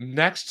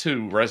next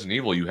to Resident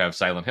Evil, you have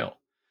Silent Hill,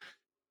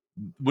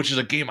 which is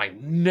a game I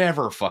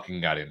never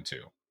fucking got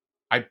into.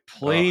 I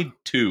played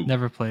 2.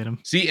 Never played them.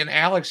 See, and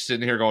Alex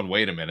sitting here going,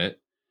 "Wait a minute."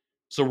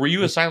 So were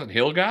you a Silent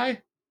Hill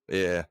guy?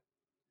 Yeah.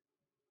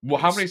 Well,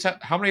 how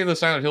many of the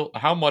Silent Hill?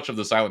 How much of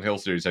the Silent Hill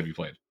series have you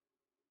played?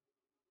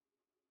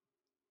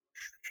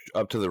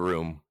 Up to the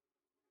room.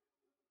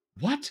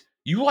 What?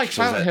 You like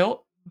So is Silent that-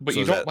 Hill, but So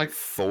you is don't that like?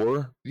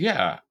 4?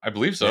 Yeah, I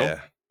believe so.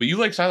 Yeah. But you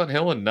like Silent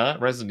Hill and not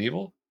Resident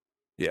Evil?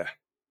 Yeah.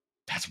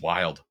 That's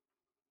wild.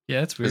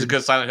 Yeah, it's Is weird. it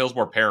because Silent Hill's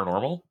more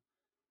paranormal?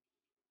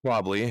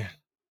 Probably.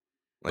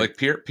 Like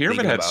Pyramid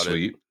thinking Head's about it.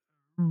 sweet.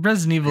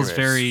 Resident Evil's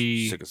Pyramid's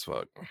very. sick as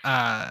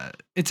fuck.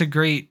 It's a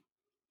great.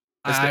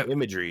 It's the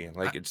imagery.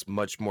 Like it's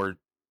much more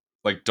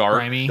Like dark.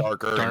 grimy,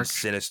 darker dark. and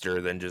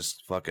sinister than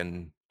just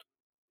fucking.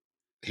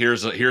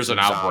 Here's an Some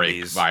outbreak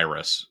zombies.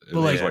 virus.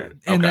 Well, like, is what-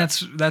 and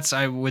okay. that's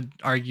I would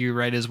argue,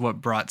 right, is what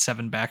brought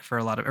 7 back for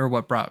a lot of, or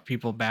what brought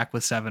people back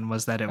with 7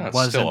 was that it That's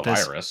wasn't still a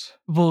this. virus.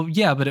 Well,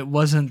 yeah, but it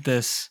wasn't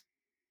this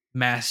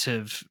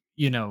massive,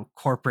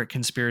 corporate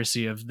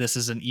conspiracy of this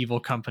is an evil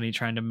company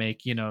trying to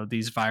make,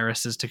 these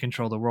viruses to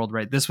control the world,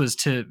 right? This was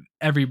to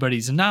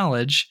everybody's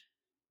knowledge.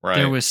 Right.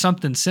 There was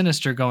something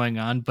sinister going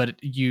on, but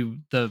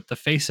the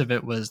face of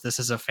it was this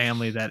is a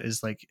family that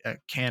is like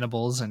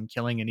cannibals and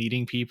killing and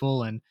eating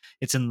people, and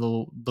it's in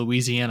the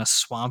Louisiana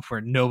swamp where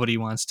nobody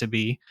wants to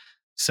be.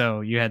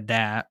 So you had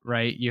that,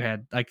 right? You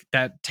had like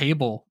that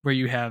table where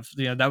you have,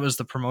 that was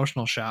the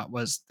promotional shot,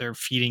 was they're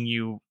feeding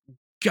you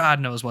God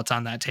knows what's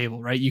on that table,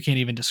 right? You can't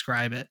even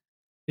describe it.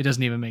 It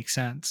doesn't even make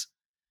sense.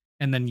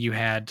 And then you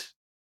had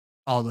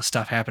all the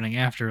stuff happening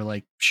after,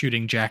 like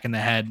shooting Jack in the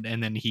head,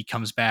 and then he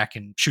comes back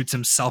and shoots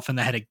himself in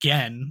the head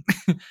again,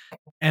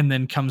 and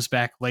then comes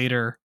back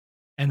later,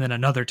 and then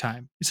another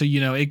time. So,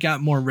 it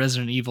got more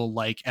Resident Evil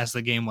like as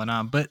the game went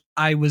on. But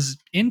I was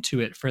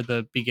into it for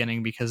the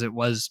beginning because it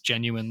was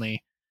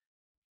genuinely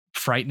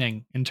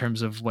frightening in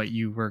terms of what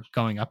you were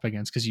going up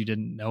against because you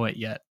didn't know it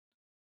yet.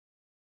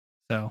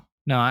 So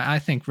no, I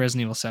think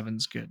Resident Evil 7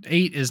 is good.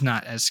 8 is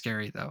not as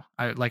scary though.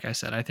 Like I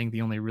said, I think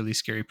the only really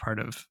scary part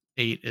of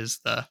 8 is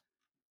the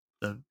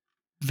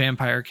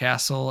vampire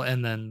castle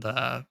and then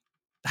the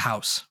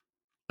house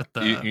with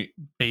the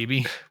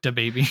baby, the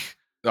baby.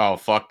 Oh,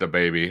 fuck the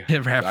baby.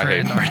 Hit Raphael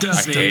I hate-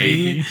 artist, I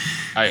baby.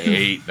 I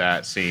hate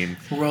that scene.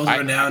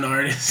 World-renowned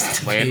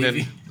artist. Landon-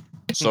 baby.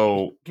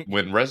 So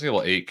when Resident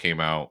Evil 8 came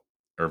out,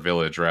 or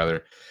Village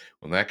rather,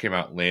 when that came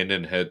out,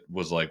 Landon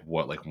was like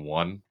what, like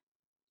 1,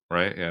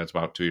 right? Yeah, it's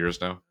about 2 years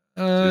now.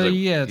 So he's like-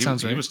 Yeah, it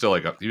sounds He right. was still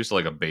like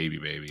a baby.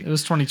 It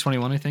was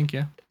 2021, I think.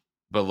 Yeah.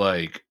 But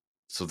like,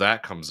 so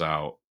that comes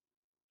out,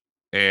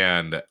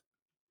 and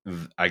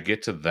I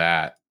get to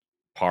that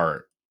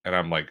part, and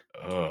I'm like,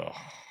 ugh.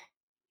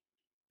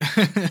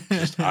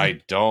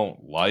 I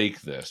don't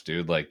like this,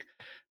 dude. Like,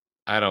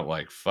 I don't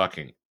like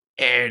fucking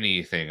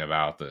anything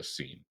about this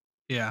scene.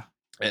 Yeah.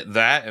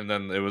 That, and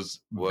then it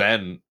was What?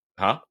 Ben,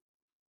 huh?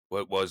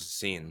 What was the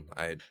scene?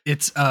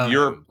 It's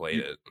You're- haven't played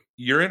it.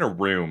 You're in a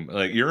room,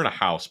 like you're in a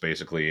house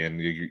basically, and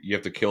you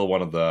have to kill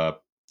one of the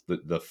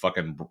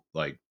fucking,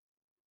 like,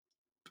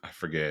 I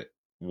forget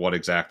what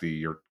exactly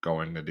you're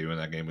going to do in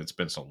that game. It's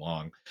been so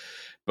long,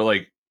 but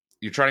like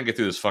you're trying to get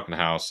through this fucking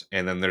house,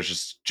 and then there's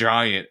this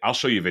giant. I'll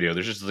show you a video.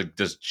 There's just like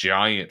this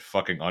giant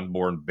fucking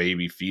unborn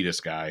baby fetus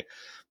guy, and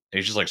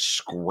he's just like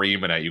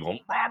screaming at you, going,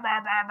 "Rah, rah,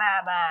 rah, rah,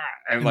 rah,"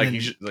 and like then he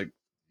just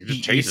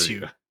he chases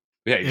eats you.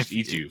 Yeah, he just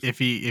eats you. If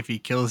he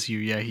kills you,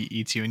 yeah, he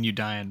eats you and you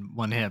die in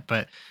one hit.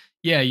 But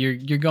yeah,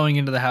 you're going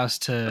into the house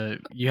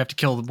you have to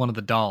kill one of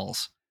the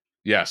dolls.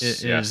 Yes,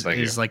 It yes, thank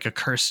is you. like a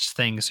cursed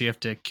thing, so you have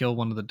to kill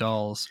one of the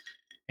dolls.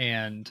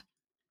 And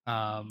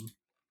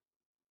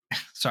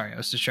sorry, I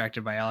was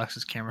distracted by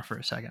Alex's camera for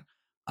a second.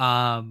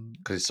 Because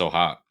he's so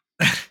hot.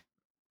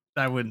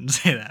 I wouldn't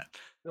say that.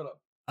 Shut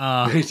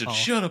up. He said, oh.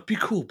 "Shut up, be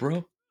cool,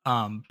 bro."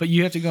 But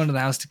you have to go into the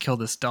house to kill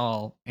this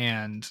doll,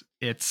 and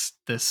it's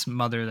this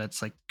mother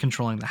that's like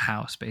controlling the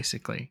house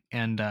basically.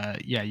 And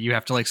yeah, you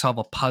have to like solve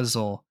a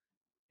puzzle.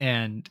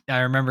 And I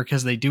remember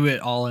because they do it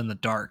all in the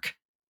dark,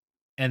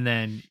 and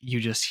then you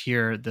just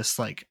hear this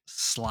like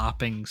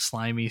slopping,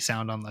 slimy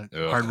sound on the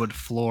Ugh. hardwood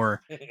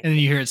floor, and then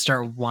you hear it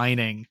start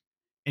whining,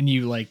 and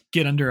you like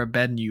get under a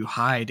bed and you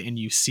hide, and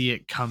you see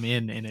it come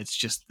in, and it's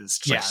just this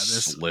It's like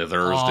this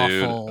slithers,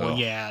 awful, dude. Ugh.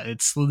 yeah,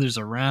 it slithers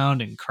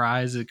around and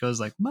cries. It goes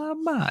like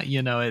 "mama,"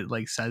 it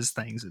like says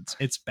things.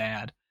 It's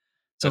bad.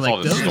 So That's all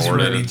like just those That's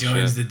Distorted when he and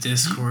joins shit. the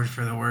Discord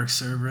for the work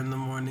server in the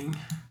morning.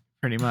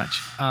 pretty much.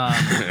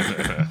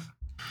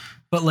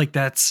 But like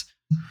that's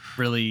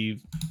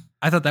really,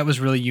 I thought that was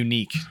really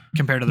unique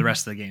compared to the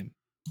rest of the game.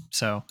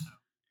 So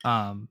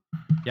yeah,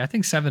 I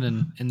think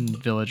 7 and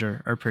Village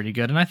are pretty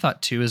good, and I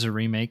thought 2 is a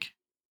remake,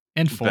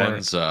 and 4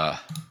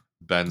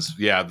 Ben's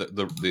yeah,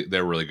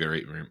 they're really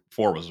great.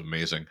 4 was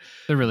amazing.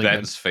 they're really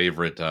Ben's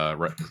favorite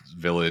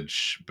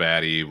Village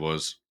baddie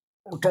was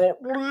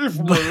Don't leave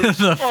me.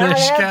 The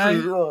fish guy.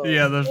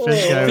 Yeah, the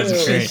fish guy was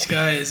This great.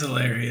 guy is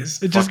hilarious.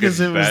 Just because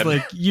it Fucking was Ben.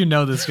 like, you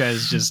know, this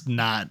guy's just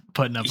not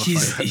putting up a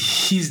He's fight.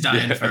 he's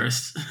dying Yeah.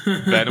 first.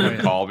 Ben would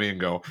yeah. call me and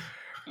go,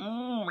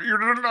 "You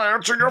didn't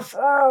answer your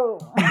phone."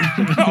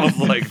 I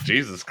was like,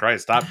 Jesus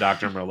Christ, stop,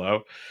 Dr.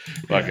 Merlot.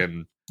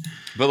 Fucking,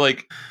 but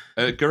like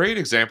a great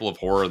example of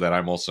horror that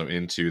I'm also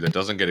into that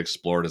doesn't get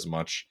explored as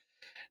much.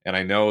 And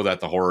I know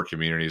that the horror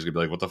community is gonna be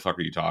like, what the fuck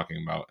are you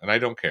talking about? And I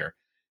don't care,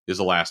 is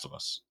The Last of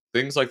Us.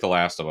 Things like The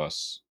Last of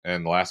Us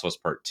and The Last of Us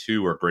Part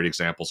 2 are great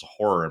examples of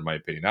horror, in my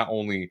opinion. Not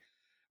only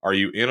are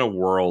you in a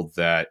world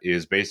that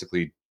is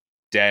basically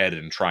dead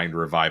and trying to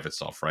revive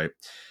itself, right?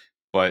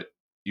 But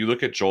you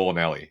look at Joel and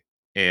Ellie,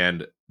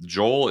 and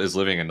Joel is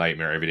living a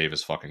nightmare every day of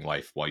his fucking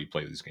life while you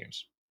play these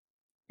games.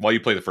 While you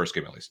play the first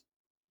game, at least.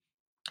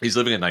 He's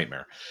living a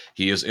nightmare.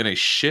 He is in a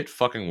shit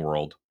fucking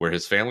world where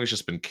his family's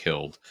just been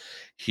killed.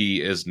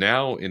 He is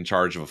now in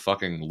charge of a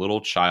fucking little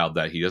child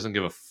that he doesn't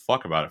give a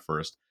fuck about at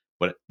first,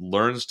 but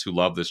learns to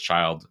love this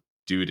child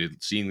due to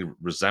seeing the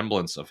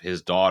resemblance of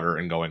his daughter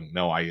and going,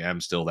 no, I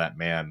am still that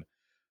man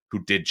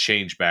who did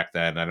change back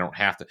then. I don't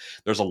have to.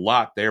 There's a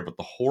lot there, but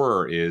the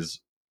horror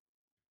is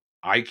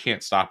I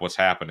can't stop what's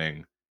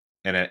happening.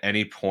 And at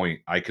any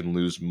point, I can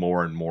lose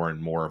more and more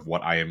and more of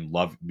what I am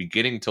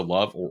beginning to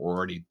love or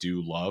already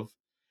do love.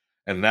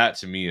 And that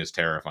to me is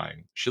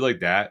terrifying. Shit like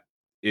that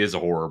is a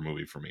horror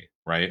movie for me,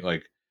 right?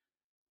 Like,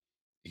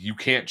 you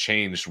can't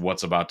change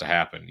what's about to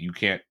happen. You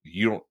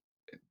don't,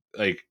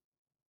 like,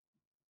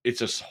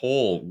 it's this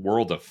whole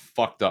world of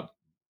fucked up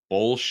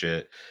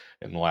bullshit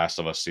in the Last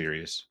of Us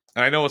series.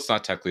 And I know it's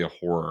not technically a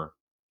horror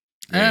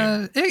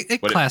game,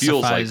 It but it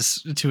feels like,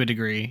 classifies to a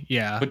degree.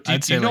 Yeah, but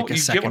I'd say you know, like a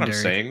you get what I'm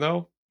secondary saying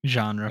though?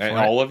 genre for And it.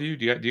 all of you,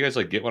 do you guys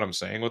like get what I'm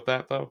saying with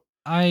that though?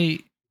 I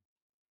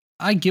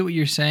get what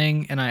you're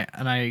saying, and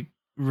I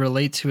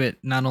relate to it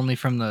not only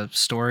from the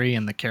story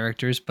and the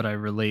characters, but I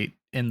relate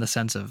in the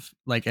sense of,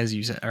 like, as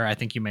you said, or I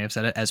think you may have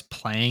said it, as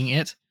playing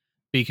it,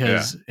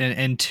 because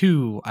and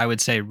two, I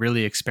would say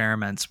really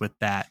experiments with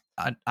that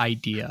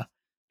idea,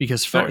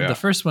 because the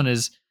first one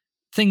is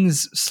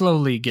things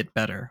slowly get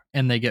better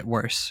and they get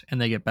worse and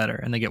they get better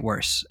and they get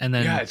worse, and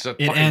then It's a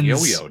fucking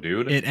yo-yo,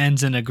 dude. It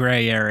ends in a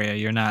gray area.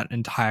 You're not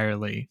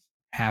entirely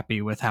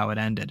happy with how it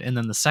ended, and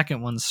then the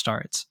second one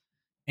starts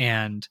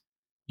and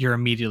you're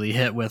immediately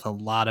hit with a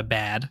lot of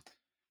bad,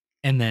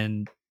 and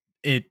then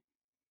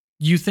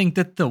you think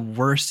that the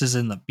worst is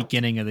in the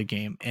beginning of the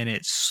game, and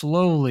it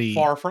slowly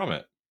Far from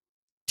it.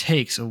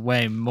 takes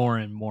away more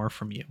and more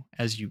from you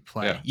as you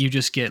play. Yeah. You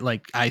just get,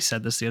 like I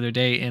said this the other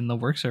day in the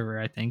work server,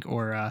 I think,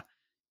 or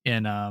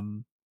in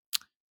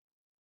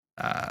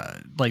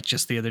like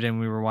just the other day when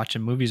we were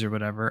watching movies or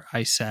whatever,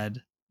 I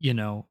said,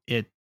 you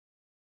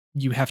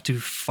have to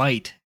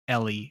fight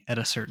Ellie at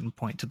a certain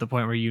point, to the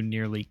point where you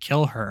nearly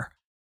kill her.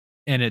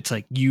 And it's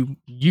like you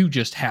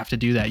just have to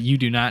do that. You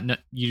do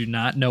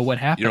not know what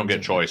happens. You don't get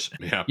a choice.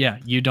 Yeah. Yeah,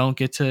 you don't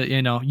get to,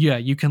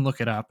 you can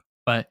look it up,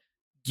 but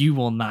you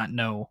will not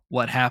know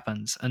what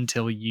happens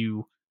until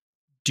you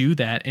do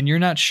that, and you're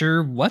not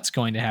sure what's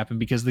going to happen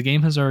because the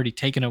game has already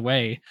taken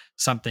away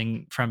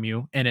something from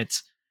you, and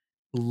it's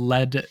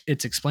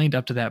explained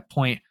up to that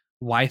point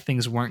why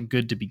things weren't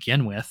good to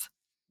begin with,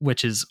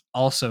 which is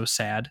also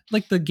sad.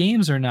 Like, the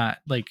games are not,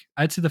 like,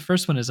 I'd say the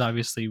first one is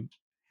obviously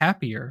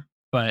happier,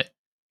 but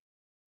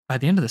by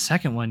the end of the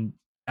second one,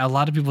 a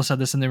lot of people said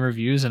this in their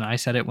reviews, and I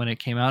said it when it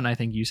came out, and I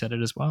think you said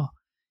it as well.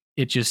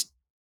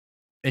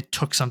 It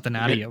took something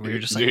out of you where you're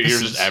just like, you're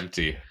just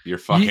empty. You're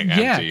fucking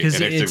empty, and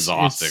it's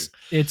exhausting.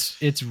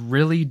 It's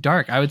really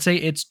dark. I would say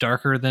it's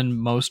darker than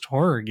most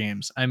horror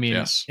games. I mean,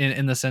 Yes.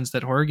 in the sense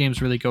that horror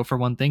games really go for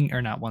one thing,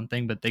 or not one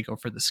thing, but they go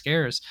for the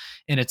scares,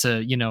 and it's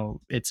a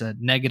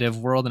negative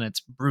world, and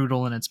it's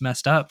brutal, and it's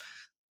messed up.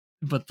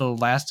 But The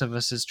Last of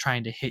Us is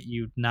trying to hit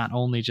you not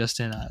only just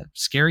in a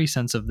scary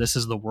sense of this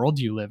is the world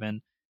you live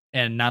in,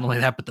 and not only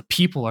that, but the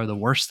people are the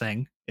worst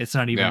thing. It's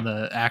not even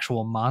the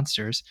actual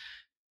monsters,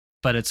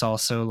 but it's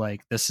also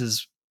like, this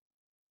is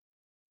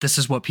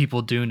what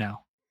people do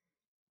now.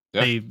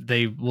 Yeah.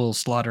 They will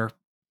slaughter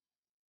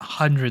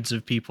hundreds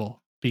of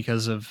people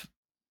because of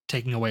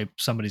taking away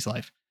somebody's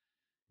life.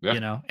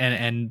 Yeah.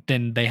 And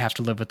then they have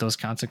to live with those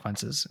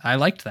consequences. I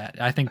liked that.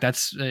 I think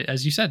that's,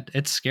 as you said,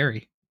 it's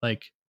scary.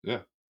 Like, yeah,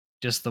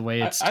 just the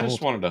way it's told. I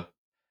just want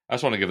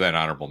to give that an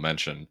honorable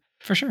mention.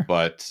 For sure.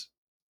 But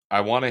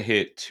I want to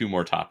hit two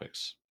more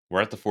topics.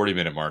 We're at the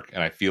 40-minute mark,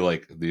 and I feel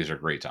like these are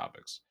great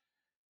topics.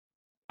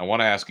 I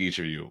want to ask each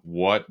of you,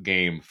 what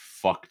game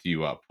fucked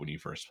you up when you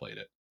first played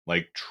it?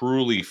 Like,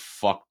 truly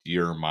fucked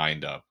your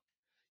mind up.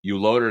 You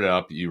loaded it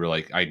up, you were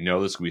like, I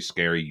know this will be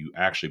scary. You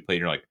actually played,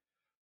 and you're like,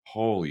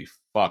 holy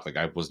fuck, like,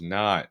 I was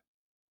not,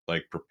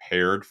 like,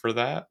 prepared for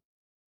that.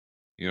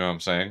 You know what I'm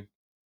saying?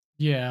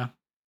 Yeah.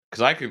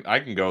 Because I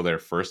can go there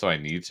first if I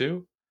need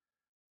to,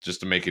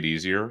 just to make it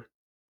easier.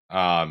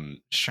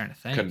 Just trying to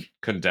think.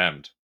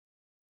 Condemned.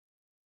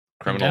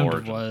 Criminal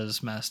Origin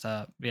was messed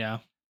up. Yeah,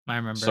 I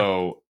remember.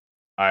 So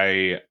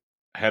I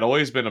had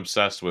always been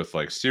obsessed with,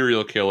 like,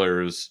 serial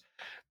killers,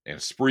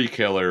 and spree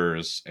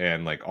killers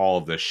and like all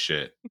of this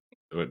shit.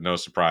 No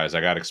surprise, I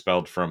got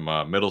expelled from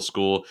middle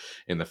school,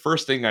 and the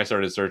first thing I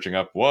started searching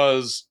up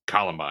was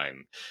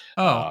Columbine.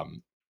 Oh,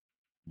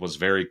 Was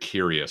very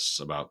curious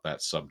about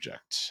that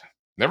subject.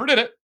 Never did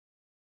it.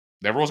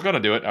 Never was going to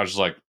do it. I was just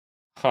like,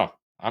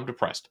 I'm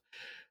depressed.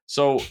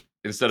 So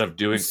instead of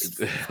doing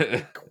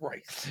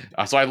Christ.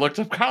 so I looked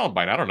up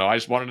Columbine. I don't know. I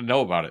just wanted to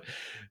know about it.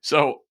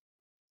 So,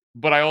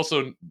 but I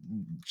also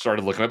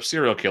started looking up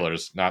serial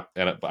killers.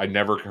 I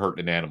never hurt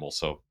an animal,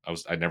 so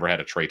I never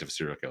had a trait of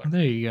serial killer.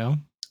 there you go.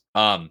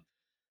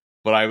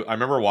 But I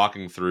remember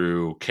walking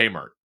through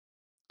Kmart.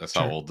 That's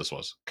how Sure. old this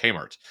was.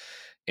 Kmart.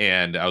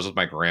 And I was with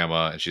my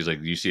grandma, and she's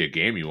like, "Do you see a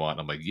game you want?"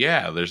 And I'm like,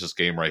 "Yeah, there's this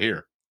game right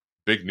here.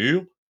 Big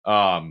new.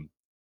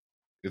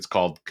 It's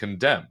called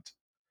Condemned."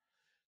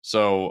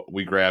 So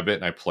we grab it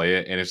and I play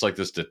it, and it's like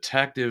this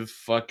detective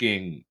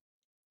fucking.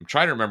 I'm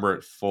trying to remember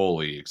it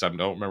fully because I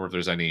don't remember if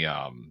there's any.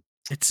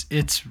 It's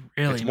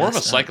really It's more of a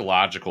messed up.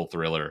 psychological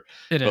thriller,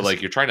 It but is.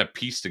 like you're trying to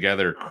piece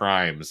together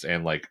crimes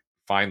and like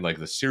find like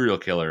the serial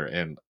killer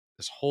and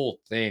this whole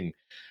thing.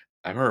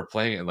 I remember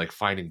playing it and like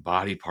finding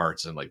body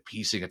parts and like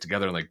piecing it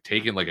together and like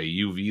taking like a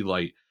UV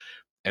light,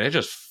 and it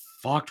just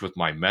fucked with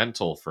my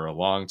mental for a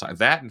long time.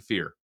 That and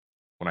Fear.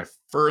 When I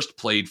first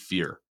played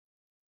Fear,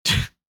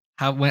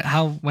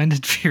 when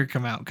did Fear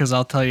come out? Because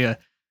I'll tell you,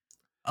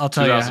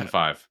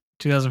 2005.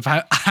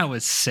 2005. I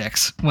was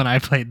 6 when I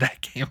played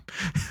that game.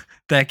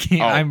 That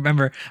game. Oh. I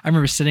remember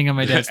sitting on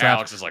my dad's lap.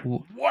 Alex is like,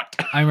 what?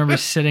 I remember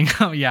sitting.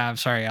 Oh yeah, I'm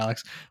sorry,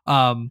 Alex.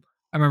 I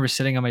remember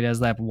sitting on my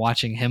dad's lap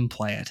watching him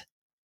play it.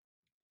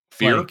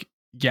 Fear? Like,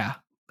 yeah,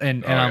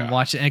 and Oh, I'm yeah.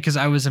 watching it because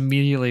I was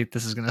immediately.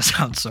 This is gonna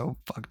sound so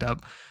fucked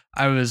up.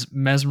 I was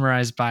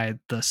mesmerized by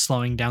the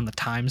slowing down the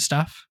time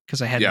stuff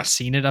because I hadn't Yes.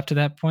 seen it up to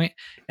that point.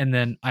 And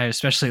then I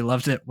especially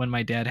loved it when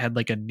my dad had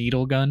like a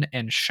needle gun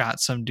and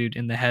shot some dude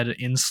in the head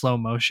in slow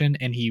motion,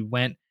 and he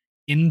went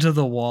into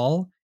the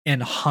wall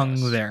and hung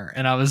Yes. there.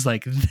 And I was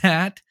like,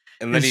 that.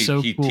 And then It's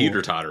so he cool.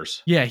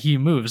 teeter-totters. Yeah, he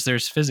moves.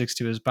 There's physics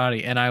to his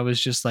body, and I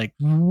was just like,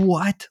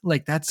 what?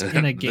 Like that's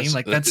in a game.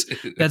 Like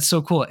that's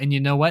so cool. And you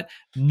know what?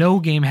 No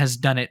game has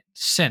done it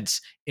since.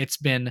 It's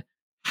been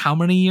how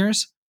many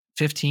years?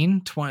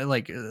 15, 20,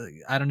 like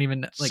I don't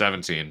even like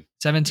 17.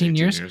 17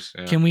 years.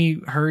 Yeah. Can we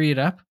hurry it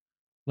up?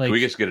 Like Can we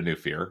just get a new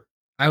Fear?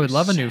 I would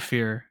love a new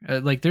Fear.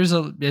 Like there's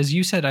as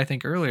you said, I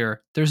think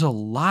earlier, there's a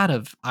lot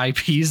of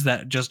IPs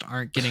that just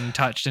aren't getting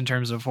touched in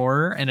terms of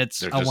horror, and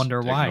They're I just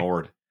wonder why.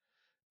 ignored.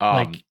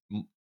 Like-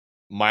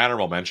 My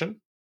honorable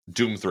mention,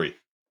 Doom 3.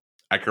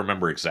 I can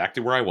remember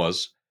exactly where I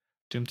was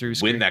Doom 3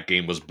 was when great. that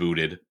game was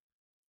booted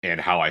and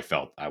how I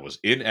felt. I was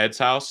in Ed's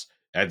house.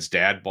 Ed's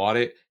dad bought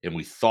it, and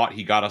we thought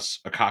he got us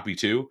a copy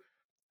too.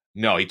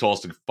 No, he told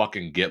us to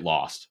fucking get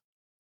lost.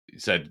 He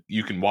said,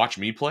 you can watch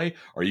me play,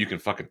 or you can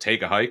fucking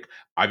take a hike.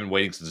 I've been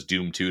waiting since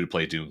Doom 2 to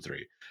play Doom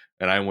 3.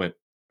 And I went,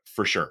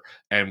 for sure.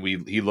 And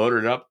he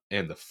loaded it up,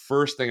 and the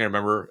first thing I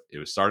remember,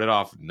 it started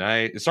off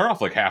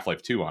like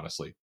Half-Life 2,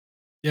 honestly.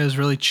 Yeah, it was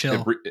really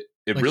chill.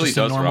 It Like really just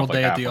does a start normal off like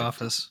day at the Half-Life.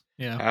 office.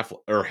 Yeah.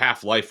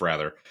 Half-Life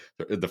rather.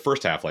 The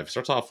first Half-Life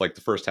starts off like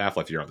the first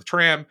Half-Life. You're on the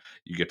tram,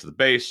 you get to the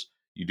base,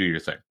 you do your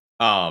thing.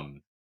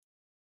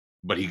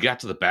 But he got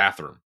to the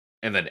bathroom,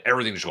 and then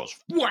everything just goes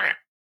wham,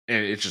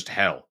 and it's just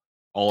hell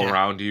all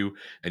around you,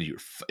 and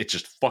it's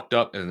just fucked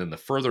up. And then the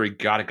further he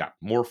got, it got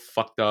more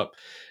fucked up,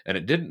 and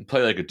it didn't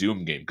play like a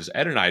Doom game because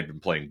Ed and I had been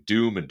playing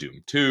Doom and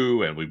Doom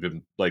 2, and we've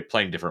been like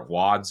playing different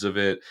wads of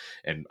it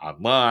and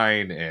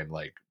online, and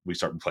like we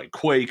started playing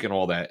Quake and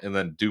all that, and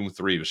then Doom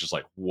 3 was just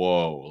like,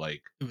 whoa,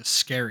 like It was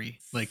scary.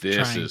 Like this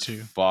trying is to.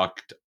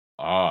 fucked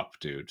up,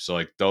 dude. So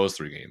like those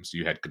 3 games,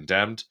 you had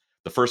Condemned,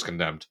 the first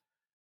Condemned,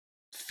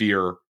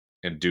 Fear,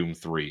 and Doom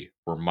 3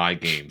 were my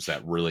games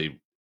that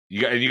really. You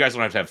guys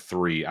don't have to have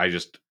 3. I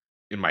just,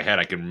 in my head,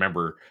 I can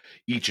remember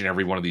each and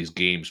every one of these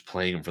games,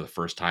 playing them for the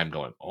first time,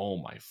 going, "Oh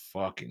my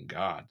fucking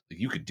god! Like,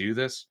 you could do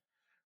this?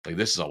 Like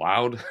this is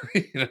allowed?"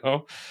 You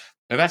know?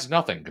 And that's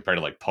nothing compared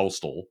to like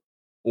Postal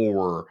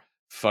or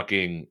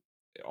fucking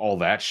all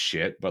that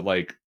shit. But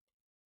like,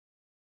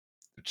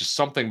 just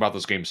something about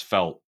those games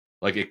felt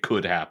like it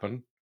could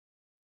happen,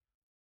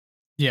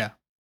 Yeah.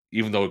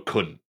 even though it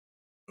couldn't.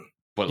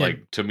 But Yeah.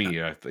 like to me,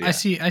 yeah. I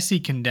see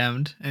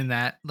Condemned in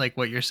that, like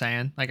what you're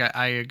saying. Like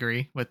I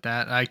agree with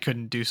that. I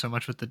couldn't do so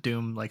much with the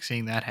Doom, like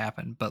seeing that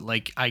happen, but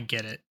like I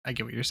get it. I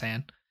get what you're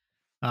saying.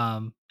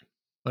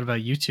 What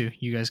about you two?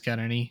 You guys got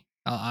any?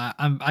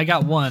 I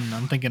got one.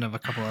 I'm thinking of a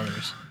couple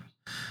others.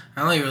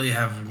 I only really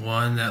have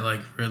one that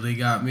like really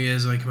got me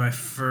as like my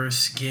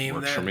first game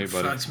Works that for me,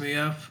 buddy. fucked me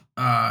up.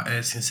 And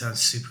it's gonna sound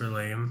super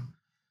lame.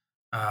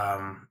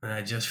 And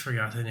I just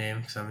forgot the name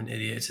because I'm an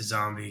idiot. It's a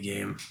zombie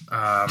game.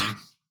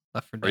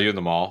 Left 4 Are Dead. you in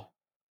the mall?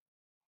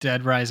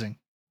 Dead Rising.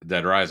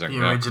 Dead Rising. The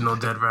Yeah. original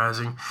Dead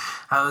Rising.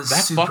 I was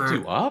That super, fucked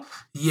you up?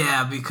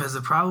 Yeah, because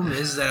the problem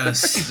is that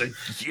He's like,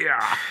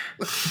 yeah.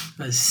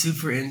 I was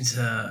super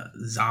into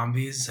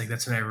zombies. Like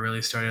that's when I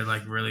really started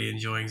like really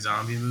enjoying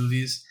zombie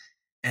movies.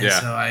 And Yeah.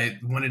 so I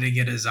wanted to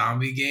get a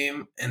zombie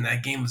game, and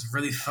that game was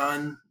really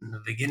fun in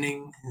the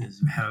beginning. We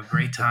have a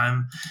great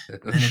time.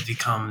 And then it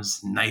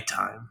becomes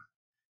nighttime.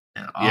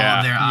 And all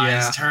Yeah. their Yeah.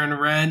 eyes turn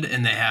red,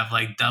 and they have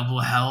like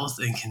double health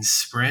and can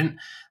sprint.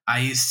 I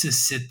used to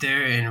sit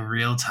there in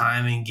real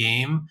time in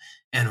game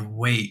and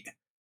wait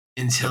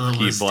until To it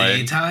keep was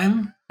playing.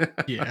 daytime.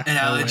 Yeah. And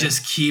I no would way.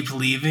 just keep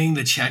leaving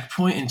the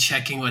checkpoint and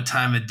checking what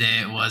time of day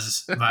it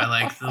was by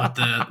like what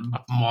the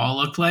mall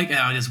looked like, and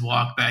I would just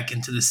walk back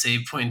into the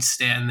save point and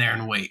stand there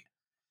and wait.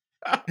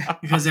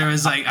 Because there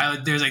was like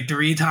there's like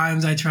 3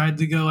 times I tried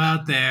to go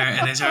out there,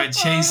 and they started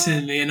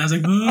chasing me, and I was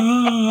like,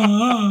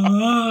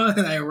 "Ah,"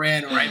 and I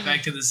ran right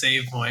back to the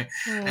save point.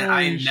 And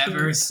I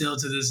never, still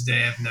to this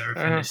day, I've never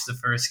finished the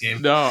first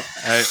game. No,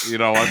 you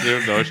know what,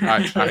 dude? No,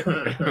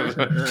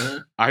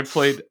 I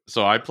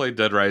played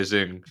Dead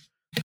Rising,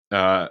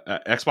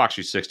 Xbox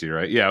 360,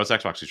 right? Yeah, it was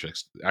Xbox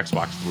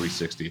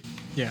 360.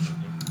 Yeah.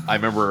 I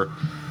remember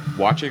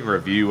watching a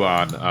review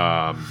on,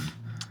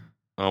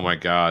 oh my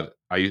god,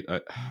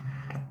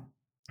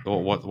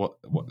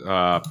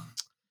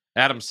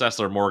 Adam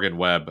Sessler, Morgan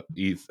Webb,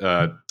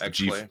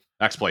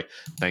 XPlay.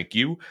 Thank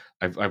you.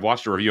 I've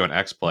watched a review on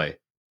XPlay,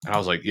 and I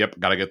was like, "Yep,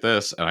 gotta get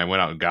this." And I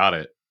went out and got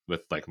it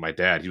with like my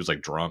dad. He was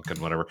like drunk and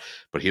whatever,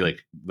 but he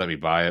like let me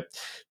buy it.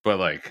 But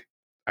like,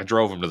 I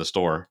drove him to the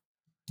store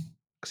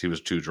because he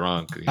was too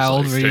drunk. He's How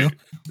old were you?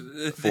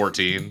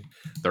 14,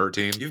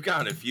 13. You've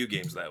gotten a few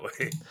games that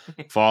way.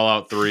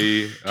 Fallout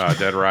 3,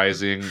 Dead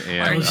Rising,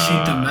 and Don't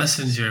shoot the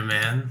messenger,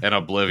 man. and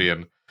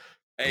Oblivion.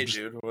 Hey,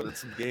 dude, what are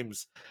some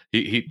games?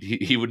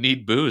 He would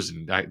need booze,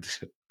 and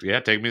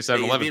take me to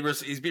 7-Eleven.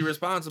 He's being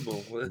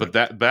responsible. But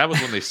that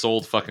was when they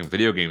sold fucking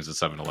video games at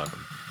 7-Eleven.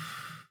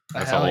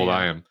 That's how Hell old yeah.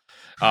 I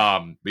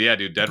am. But yeah,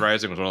 dude, Dead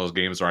Rising was one of those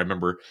games where I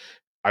remember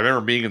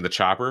being in the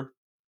chopper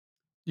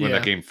when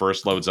that game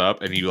first loads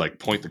up, and you like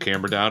point the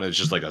camera down, and it's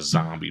just like a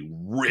zombie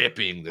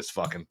ripping this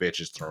fucking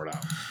bitch's throat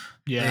out.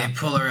 Yeah. They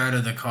pull her out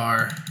of the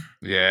car.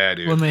 Yeah,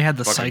 dude. When they had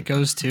the Fucking-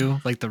 psychos too,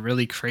 like the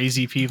really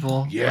crazy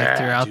people, Yeah, like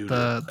throughout dude.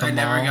 the I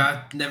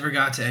mall. never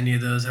got to any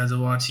of those. I had to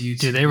watch YouTube.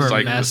 Dude, they were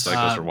the messed psychos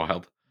up. are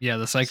wild. Yeah,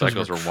 the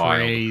psychos were wild.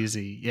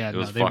 crazy. Yeah, It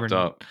was they fucked were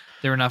up.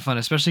 they were not fun,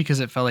 especially because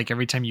it felt like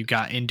every time you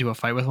got into a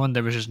fight with one,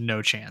 there was just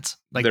no chance.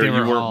 Like You they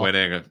were weren't all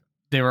winning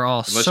they were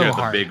all unless so you had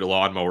hard. the big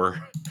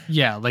lawnmower.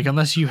 Yeah, like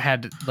unless you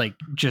had like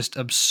just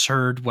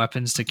absurd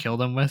weapons to kill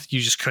them with, you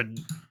just couldn't.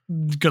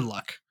 Good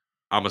luck.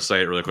 I'm gonna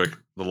say it really quick.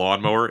 The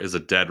lawnmower is a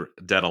Dead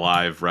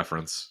Alive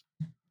reference.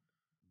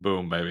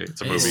 Boom, baby!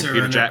 It's a I movie. used to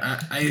Peter, run-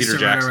 I used Peter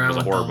to run Jackson around was a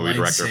with horror the movie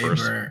director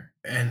first. lightsaber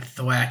and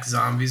thwack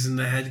zombies in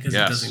the head because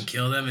Yes. it doesn't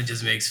kill them. It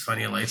just makes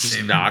funny lightsaber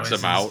Just knocks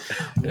noises. them out.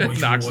 Whoosh,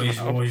 Knocks them whoosh,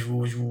 out. whoosh,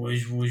 whoosh,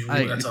 whoosh, whoosh,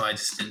 I- That's all I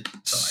just did.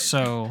 That's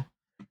all I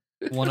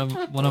So one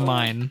of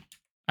mine,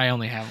 I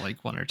only have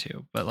like one or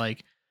two, but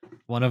like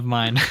one of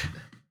mine,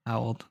 how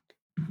old?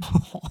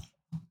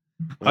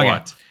 Okay.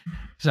 What?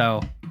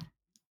 So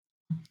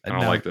I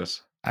don't no, like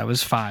this. I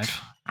was 5.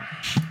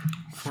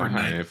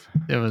 Fortnite.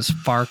 It was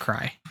Far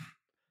Cry,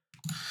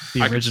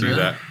 the I can see original.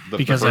 that. The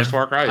Because first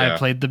Far Cry, yeah. I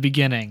played the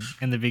beginning,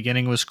 and the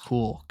beginning was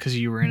cool because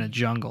you were in a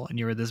jungle and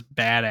you were this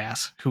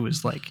badass who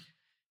was like,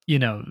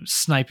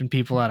 sniping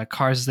people out of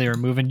cars as they were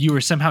moving. You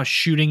were somehow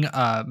shooting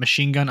a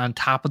machine gun on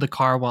top of the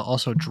car while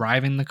also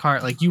driving the car.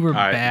 Like you were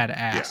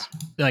badass.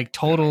 Like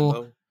total.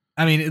 Halo.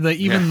 I mean,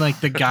 like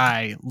the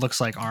guy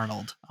looks like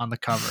Arnold on the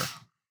cover,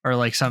 or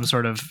like some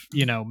sort of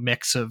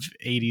mix of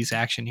 80s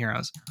action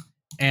heroes.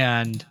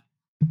 And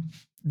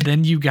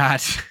then you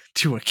got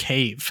to a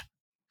cave,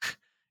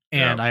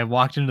 and Yeah. I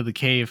walked into the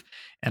cave,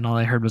 and all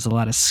I heard was a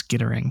lot of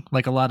skittering,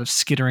 like a lot of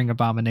skittering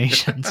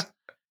abominations.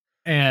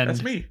 And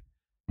That's me.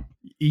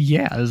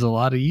 yeah, there's a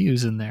lot of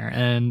U's in there.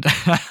 And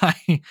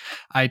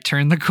I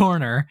turned the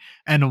corner,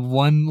 and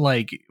one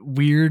like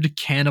weird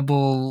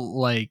cannibal,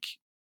 like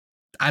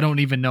I don't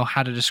even know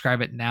how to describe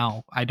it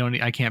now. I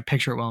can't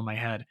picture it well in my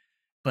head.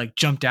 Like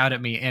jumped out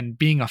at me, and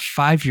being a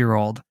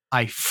 5-year-old,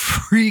 I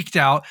freaked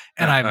out,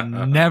 and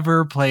I've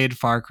never played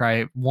Far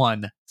Cry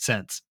 1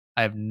 since.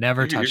 I've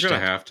never touched You're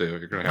gonna it. have to.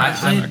 You're gonna I have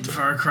to. go back played to it.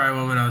 Far Cry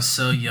 1 when I was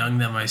so young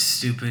that my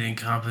stupid,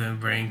 incompetent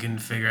brain couldn't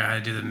figure out how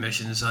to do the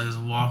missions. So I just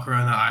walk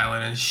around the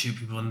island and shoot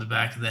people in the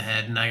back of the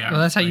head, and I got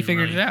Well, that's how you like,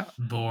 figured really it out.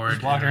 bored.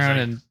 Just walk and I was around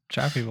like- and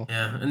chop people.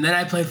 yeah. And then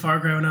I played Far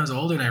Cry when I was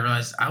older, and I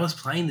realized I was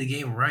playing the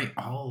game right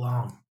all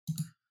along.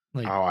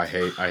 Like, Oh, I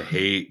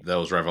hate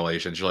those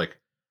revelations. You're like,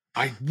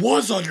 I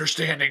was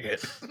understanding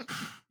it.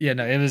 yeah,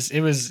 no,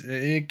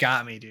 it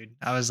got me, dude.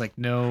 I was like,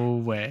 no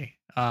way.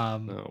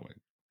 No, wait.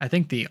 I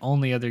think the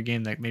only other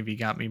game that maybe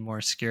got me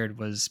more scared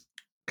was,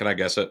 Can I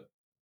guess it?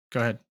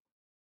 go ahead.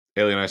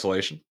 Alien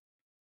Isolation.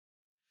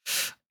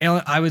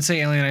 I would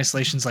say Alien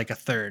Isolation's like a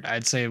third.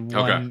 I'd say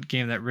one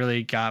game that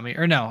really got me,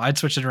 or no, I'd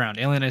switch it around.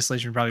 Alien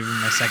Isolation would probably be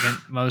my second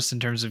most in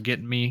terms of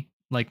getting me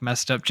like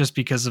messed up, just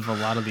because of a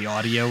lot of the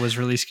audio was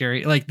really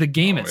scary. Like the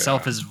game Oh,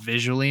 itself yeah. is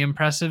visually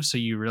impressive, so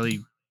you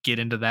really get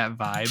into that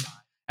vibe.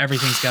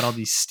 Everything's got all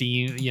these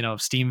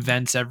steam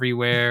vents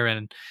everywhere,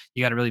 and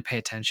you got to really pay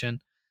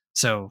attention.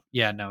 So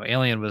yeah, no,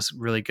 Alien was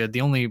really good.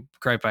 The only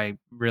gripe I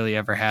really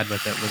ever had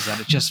with it was that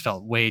it just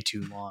felt way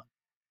too long,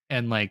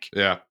 and like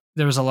Yeah,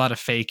 there was a lot of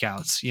fake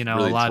outs. You know,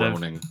 really a lot of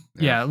droning.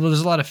 yeah, well,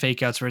 there's a lot of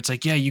fake outs where it's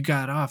like, yeah, you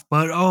got off,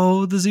 but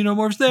oh, the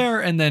xenomorph's there,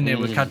 and then it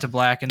would cut to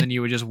black, and then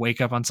you would just wake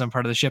up on some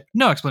part of the ship.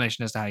 No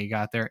explanation as to how you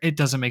got there. It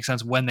doesn't make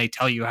sense when they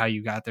tell you how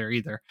you got there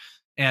either,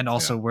 and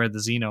also where the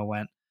Xeno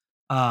went.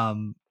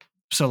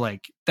 So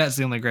like that's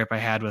the only gripe I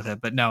had with it.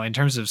 But no, in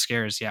terms of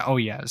scares, yeah, oh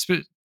yeah,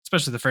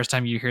 especially the first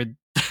time you hear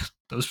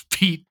those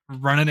feet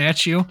running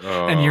at you,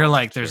 and you're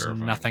like, "There's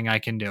terrifying. nothing I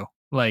can do.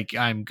 Like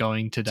I'm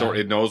going to die." So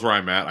it knows where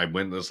I'm at. I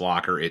went in this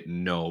locker. It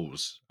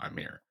knows I'm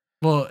here.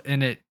 Well,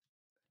 and it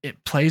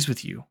plays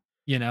with you.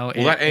 You know,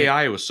 Well, that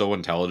AI was so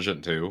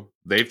intelligent too.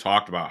 They've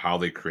talked about how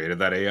they created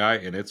that AI,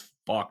 and it's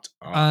fucked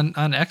up. on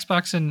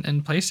Xbox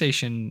and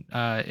PlayStation.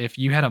 If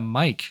you had a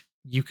mic,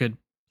 you could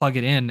plug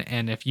it in,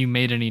 and if you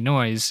made any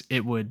noise,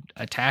 it would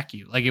attack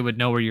you. Like it would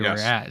know where you were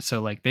at.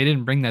 So like they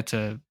didn't bring that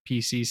to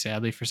PC,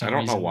 sadly, for some reason.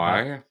 I don't know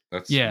why.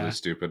 That's really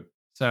stupid.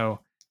 So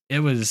it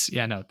was,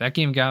 no, that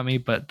game got me.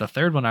 But the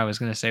third one I was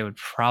going to say would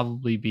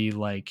probably be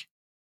like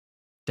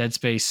Dead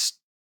Space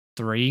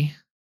 3,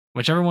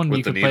 whichever one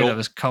you could play that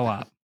was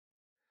co-op.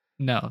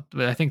 No,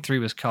 but I think 3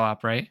 was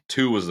co-op, right?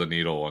 2 was the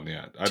needle one,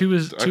 yeah. 2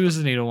 was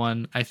the needle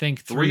one. I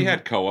think 3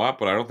 had co-op,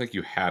 but I don't think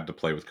you had to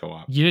play with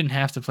co-op. You didn't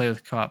have to play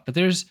with co-op, but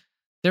there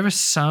was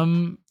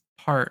some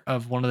part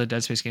of one of the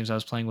Dead Space games I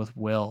was playing with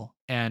Will,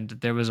 and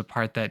there was a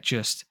part that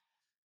just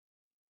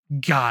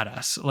got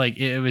us. Like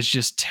it was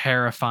just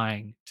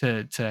terrifying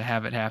to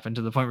have it happen,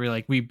 to the point where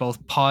like we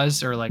both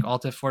paused or like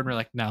alt F4 and we're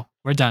like, no,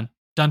 we're done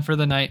for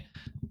the night.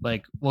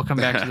 Like we'll come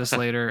back to this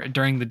later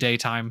during the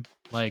daytime.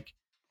 Like,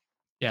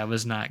 yeah, it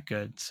was not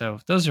good. So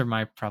those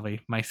are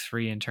probably my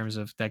 3 in terms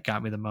of that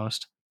got me the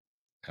most.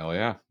 Hell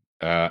yeah.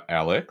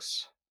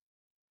 Alex?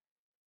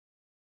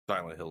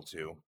 Silent Hill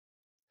 2.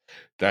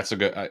 That's a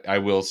good. I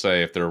will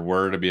say, if there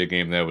were to be a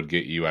game that would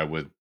get you, I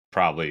would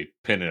probably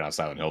pin it on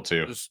Silent Hill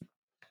 2. Just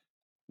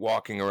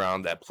walking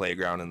around that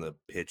playground in the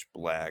pitch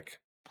black.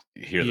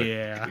 Can't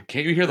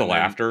you hear the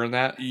laughter in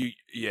that?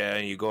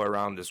 And you go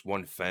around this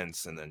one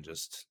fence, and then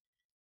just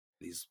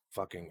these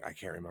fucking, I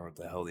can't remember what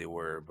the hell they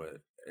were, but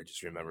I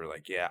just remember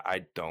like, yeah,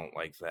 I don't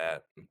like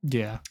that.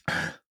 Yeah.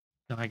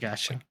 No, I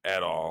gotcha. Like,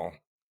 at all.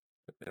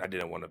 And I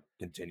didn't want to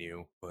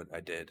continue, but I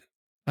did.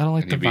 I don't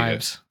like the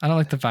vibes. I don't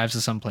like the vibes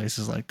of some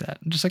places like that.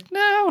 I'm just like,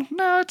 no,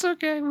 it's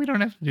okay. We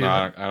don't have to do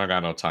that. I don't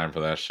got no time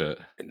for that shit.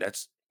 And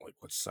that's like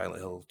what Silent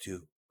Hill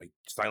 2, like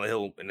Silent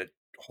Hill in the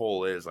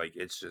whole is like,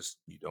 it's just,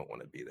 you don't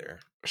want to be there.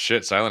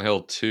 Shit, Silent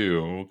Hill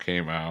 2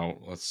 came out.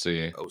 Let's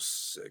see.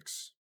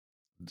 06.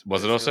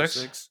 Was it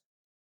 06?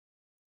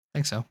 I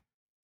think so.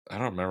 I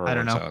don't remember. I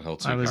don't know. Silent Hill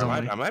 2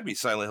 I might be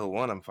Silent Hill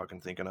 1 I'm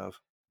fucking thinking of.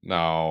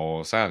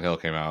 No, Silent Hill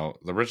came out.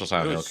 The original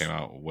Silent Hill came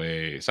out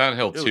Silent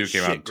Hill 2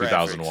 came out in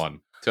 2001.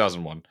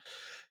 2001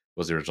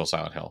 was the original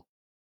Silent Hill.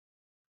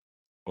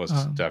 Was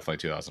definitely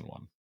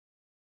 2001.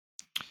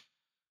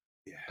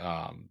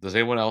 Yeah. Does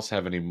anyone else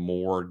have any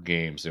more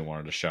games they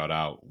wanted to shout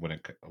out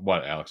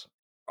what, Alex?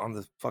 On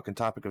the fucking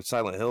topic of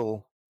Silent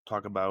Hill,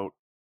 talk about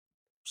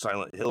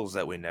Silent Hills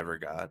that we never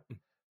got.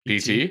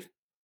 PT?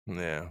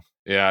 Yeah.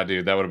 Yeah,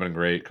 dude, that would have been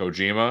great.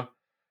 Kojima,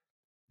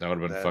 that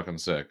would have been fucking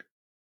sick.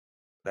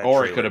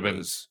 Or it could have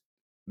been.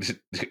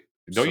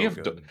 Don't you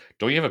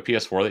have a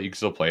PS4 that you can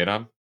still play it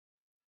on?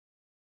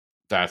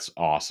 That's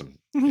awesome.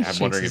 I'm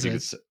wondering if you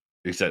could.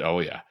 He said, "Oh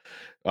yeah,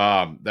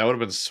 that would have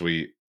been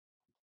sweet."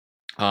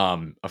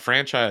 A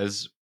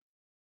franchise,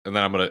 and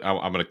then I'm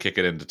gonna kick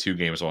it into 2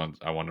 games.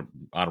 I want to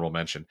honorable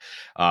mention.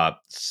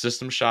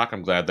 System Shock.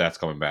 I'm glad that's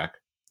coming back.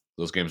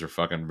 Those games are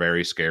fucking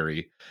very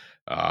scary.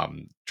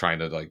 Trying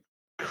to like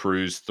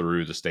cruise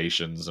through the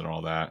stations and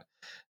all that.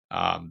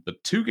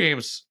 But 2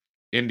 games,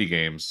 indie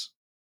games,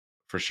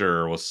 for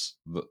sure, was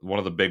one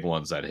of the big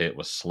ones that hit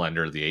was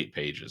Slender: The 8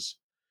 Pages.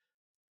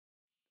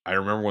 I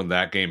remember when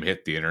that game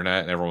hit the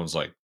internet and everyone's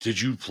like,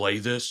 "Did you play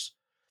this?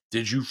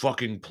 Did you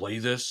fucking play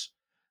this?"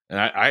 And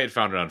I had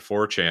found it on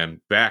 4chan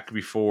back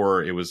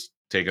before it was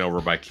taken over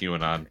by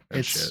QAnon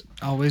and shit.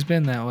 Always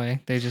been that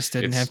way. They just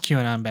didn't have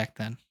QAnon back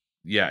then.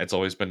 Yeah, it's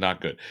always been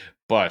not good.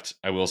 But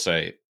I will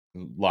say, a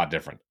lot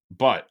different.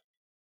 But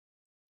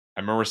I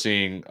remember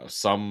seeing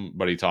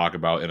somebody talk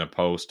about in a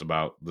post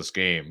about this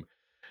game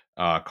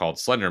called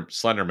Slender: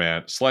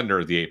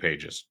 The 8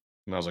 Pages.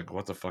 And I was like,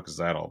 what the fuck is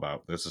that all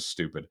about? This is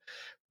stupid.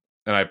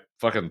 And I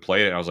fucking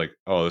played it, and I was like,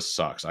 oh, this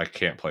sucks. I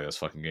can't play this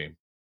fucking game.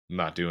 I'm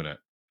not doing it.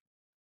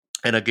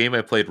 And a game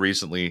I played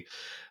recently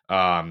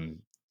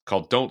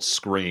called Don't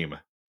Scream.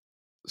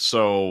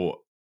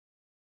 So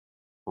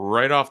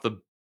right off the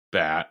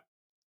bat,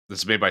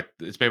 it's made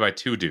by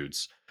 2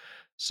 dudes.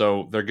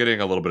 So they're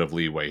getting a little bit of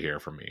leeway here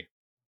for me.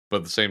 But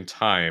at the same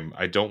time,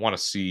 I don't want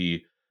to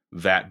see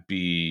that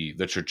be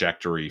the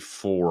trajectory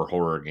for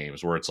horror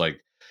games, where it's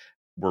like,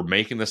 we're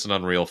making this an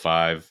Unreal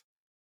 5.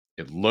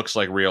 It looks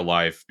like real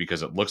life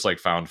because it looks like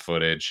found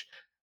footage,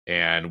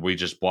 and we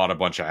just bought a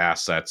bunch of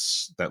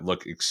assets that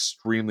look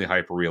extremely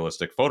hyper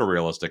realistic,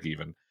 photorealistic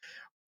even,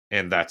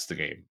 and that's the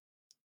game.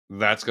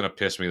 that's gonna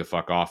piss me the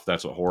fuck off.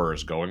 That's what horror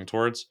is going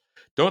towards.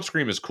 Don't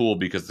Scream is cool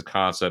because the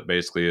concept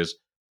basically is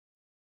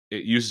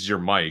it uses your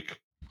mic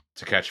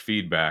to catch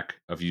feedback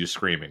of you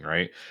screaming,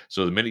 right?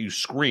 So the minute you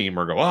scream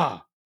or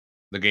go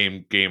the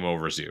game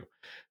overs you.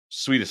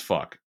 Sweet as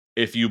fuck.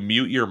 If you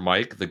mute your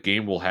mic, the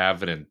game will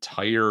have an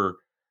entire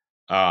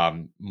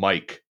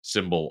mic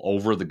symbol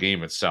over the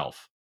game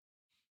itself,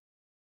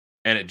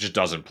 and it just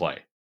doesn't play.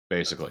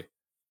 Basically,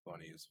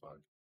 Funny as fuck.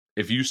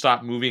 if you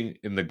stop moving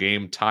in the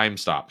game, time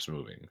stops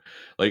moving.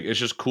 Like, it's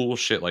just cool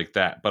shit like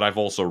that. But I've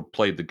also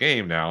played the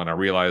game now, and I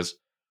realize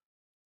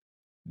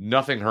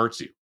nothing hurts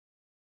you.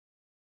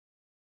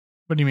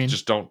 What do you mean?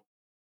 Just don't.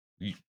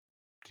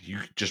 You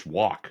just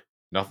walk.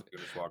 Nothing. You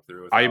just walk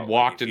through I without,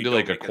 walked if you into don't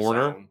like a make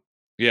corner. sound.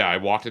 Yeah, I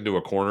walked into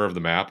a corner of the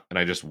map, and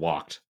I just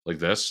walked like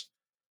this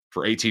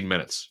for 18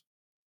 minutes.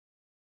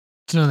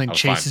 So nothing I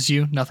was fine. chases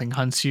you, nothing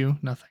hunts you,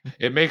 nothing.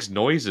 It makes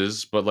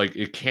noises, but like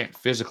it can't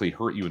physically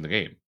hurt you in the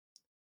game.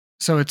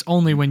 So it's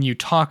only when you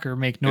talk or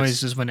make It's-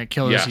 noises when it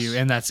kills yes. you,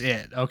 and that's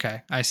it.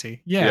 Okay, I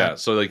see. Yeah. Yeah.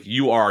 So like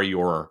you are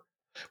your,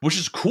 which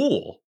is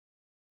cool.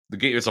 The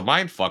game, it's a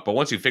mind fuck, but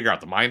once you figure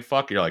out the mind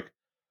fuck, you're like,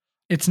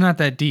 It's not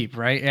that deep,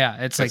 right? Yeah.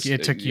 It's like It's-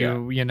 it took yeah.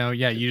 you,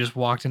 you just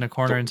walked in a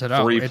corner and said,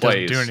 Three it doesn't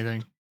do plays.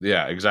 anything.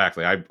 yeah,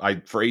 exactly. I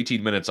for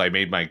 18 minutes I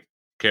made my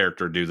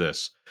character do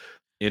this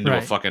into a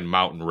Right. fucking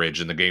mountain ridge,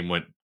 and the game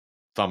went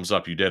thumbs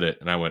up. You did it,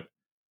 and I went,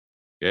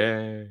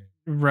 yay.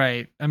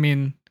 Right. I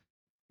mean,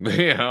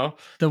 You know,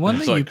 the one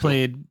It's that like, cool.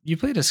 you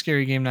played a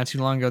scary game not too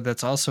long ago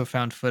that's also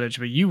found footage,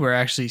 but you were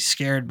actually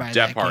scared by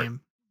that Depart.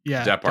 game.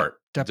 Yeah. Depart.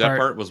 Depart.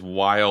 Depart was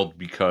wild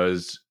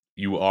because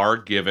you are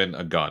given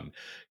a gun.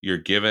 You're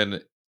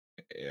given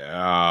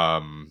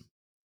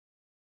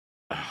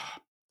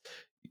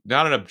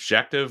not an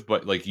objective,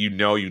 but like you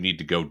need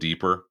to go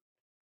deeper.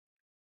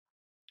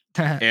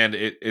 And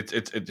it's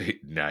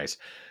nice.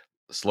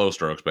 Slow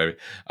strokes, baby.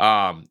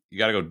 You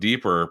gotta go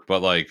deeper,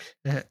 but like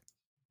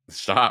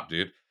stop,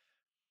 dude.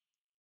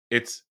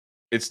 It's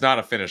not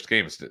a finished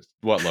game. It's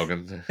what,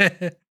 Logan?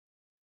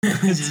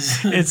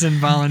 It's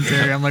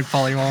involuntary. I'm like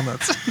Polly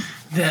Walnuts.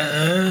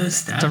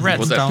 It's a red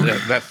What's stone.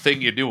 that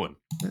thing you're doing?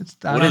 I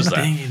What don't is know.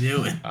 that? thing you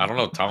doing? I don't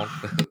know, Tone.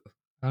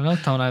 I don't know,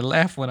 Tone. I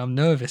laugh when I'm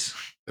nervous.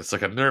 It's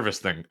like a nervous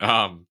thing.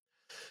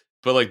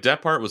 But like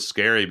Depart was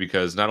scary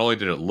because not only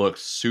did it look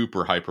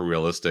super hyper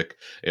realistic,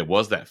 it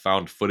was that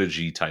found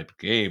footagey type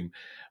game,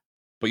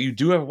 but you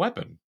do have a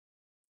weapon.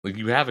 Like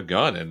you have a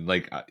gun, and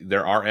like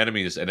there are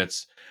enemies, and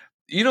it's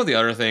the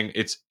other thing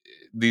it's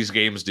these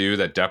games do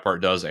that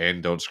Depart does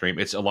and Don't Scream.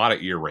 It's a lot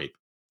of ear rape.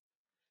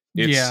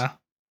 Yeah.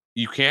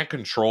 You can't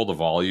control the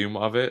volume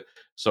of it,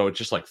 so it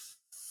just like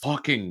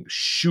fucking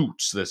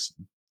shoots this.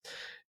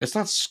 It's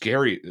not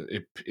scary.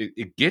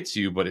 It gets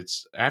you, but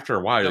it's after a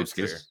while. Jump It's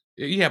this,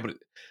 scare. yeah, but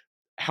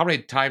how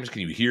many times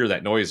can you hear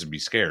that noise and be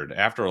scared?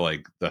 After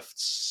like the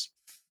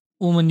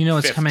Well, when you know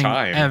it's fifth coming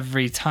time.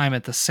 every time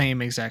at the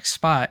same exact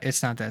spot,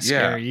 it's not that Yeah.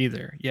 scary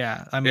either.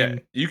 Yeah. I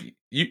mean,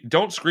 you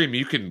Don't Scream.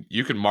 You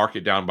can mark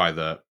it down by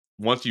the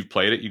once you've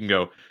played it. You can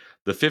go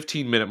the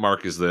 15-minute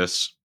mark is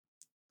this,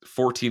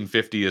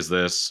 14:50 is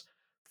this,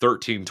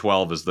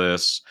 13:12 is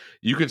this.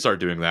 You can start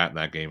doing that in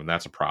that game, and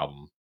that's a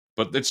problem.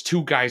 But it's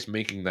two guys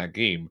making that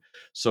game,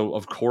 so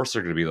of course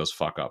they're going to be those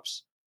fuck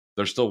ups.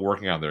 They're still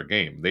working on their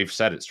game. They've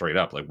said it straight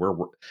up. Like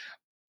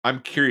I'm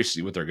curious to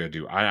see what they're going to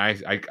do. I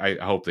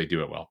hope they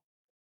do it well.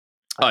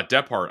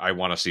 Depart, I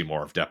want to see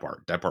more of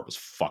Depart. Depart was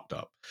fucked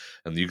up,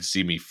 and you can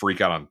see me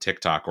freak out on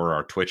TikTok or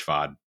our Twitch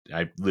VOD.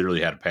 I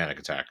literally had a panic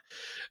attack.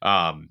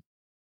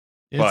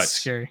 it's but-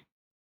 scary.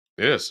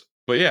 It is,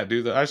 but yeah,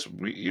 dude,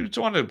 you just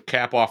wanted to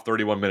cap off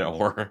 31-minute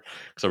horror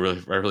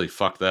because I really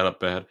fucked that up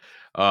bad.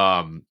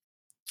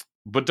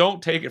 But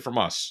don't take it from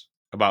us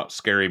about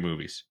scary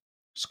movies,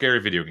 scary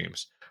video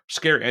games,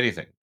 scary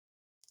anything.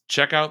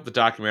 Check out the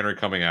documentary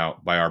coming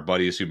out by our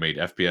buddies who made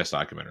FPS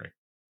documentary.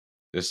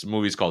 This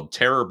movie is called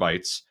Terror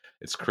Bites.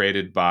 It's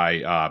created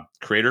by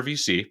Creator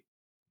VC,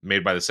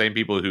 made by the same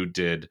people who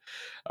did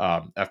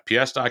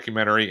FPS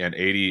documentary and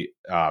 80.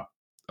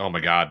 Oh my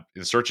God,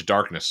 In Search of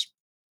Darkness.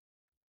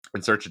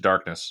 In Search of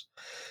Darkness,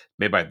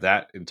 made by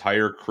that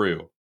entire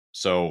crew.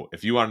 So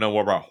if you want to know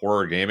more about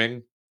horror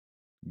gaming,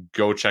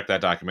 go check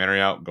that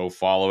documentary out. Go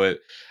follow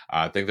it.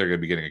 I think they're going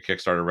to be getting a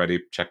Kickstarter ready.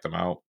 Check them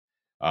out.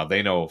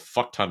 They know a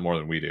fuck ton more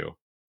than we do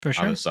For on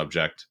sure. this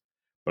subject.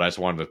 But I just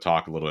wanted to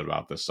talk a little bit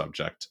about this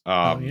subject.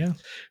 Oh, yeah.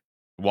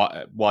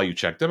 While you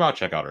check them out,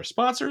 check out our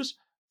sponsors,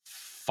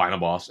 Final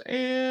Boss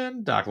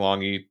and Doc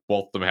Longy.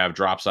 Both of them have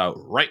drops out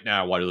right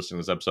now while you're listening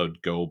to this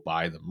episode. Go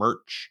buy the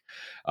merch.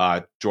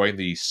 Join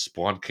the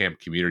Spawn Camp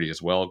community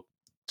as well.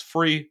 It's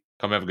free.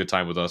 Come have a good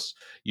time with us.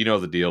 You know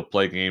the deal.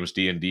 Play games,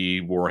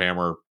 D&D,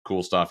 Warhammer,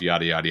 cool stuff,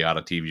 yada, yada,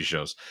 yada, TV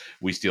shows.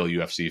 We steal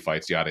UFC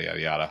fights, yada,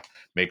 yada, yada.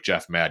 Make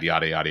Jeff mad,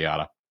 yada, yada,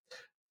 yada.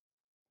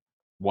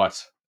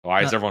 What?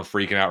 Why is everyone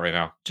freaking out right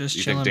now? Just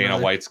You chilling, think Dana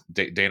brother. White's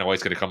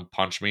going to come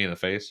punch me in the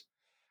face?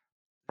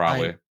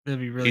 Probably. It'd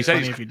be really He said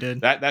funny he's- if you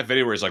did. That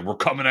video where he's like, "We're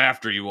coming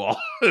after you all."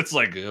 It's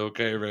like,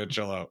 okay, man,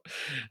 chill out.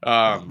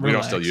 We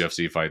don't steal Relax.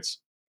 UFC fights.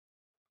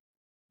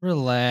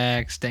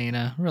 Relax,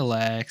 Dana.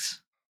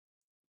 Relax.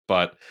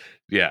 But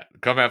yeah,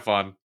 come have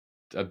fun.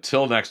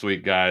 Until next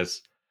week,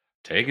 guys,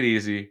 take it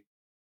easy,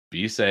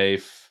 be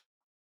safe,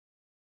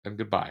 and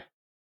goodbye.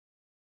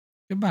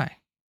 Goodbye.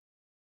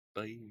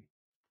 Bye.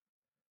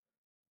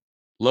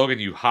 Logan,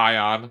 you high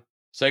on?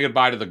 Say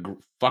goodbye to the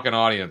fucking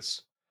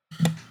audience.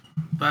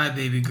 Bye,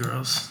 baby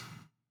girls.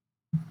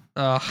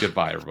 Ugh.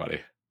 Goodbye,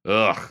 everybody.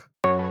 Ugh.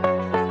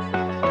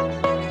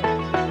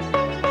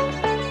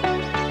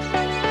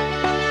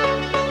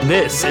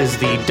 This is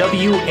the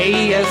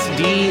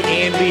WASD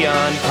and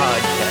Beyond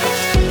podcast.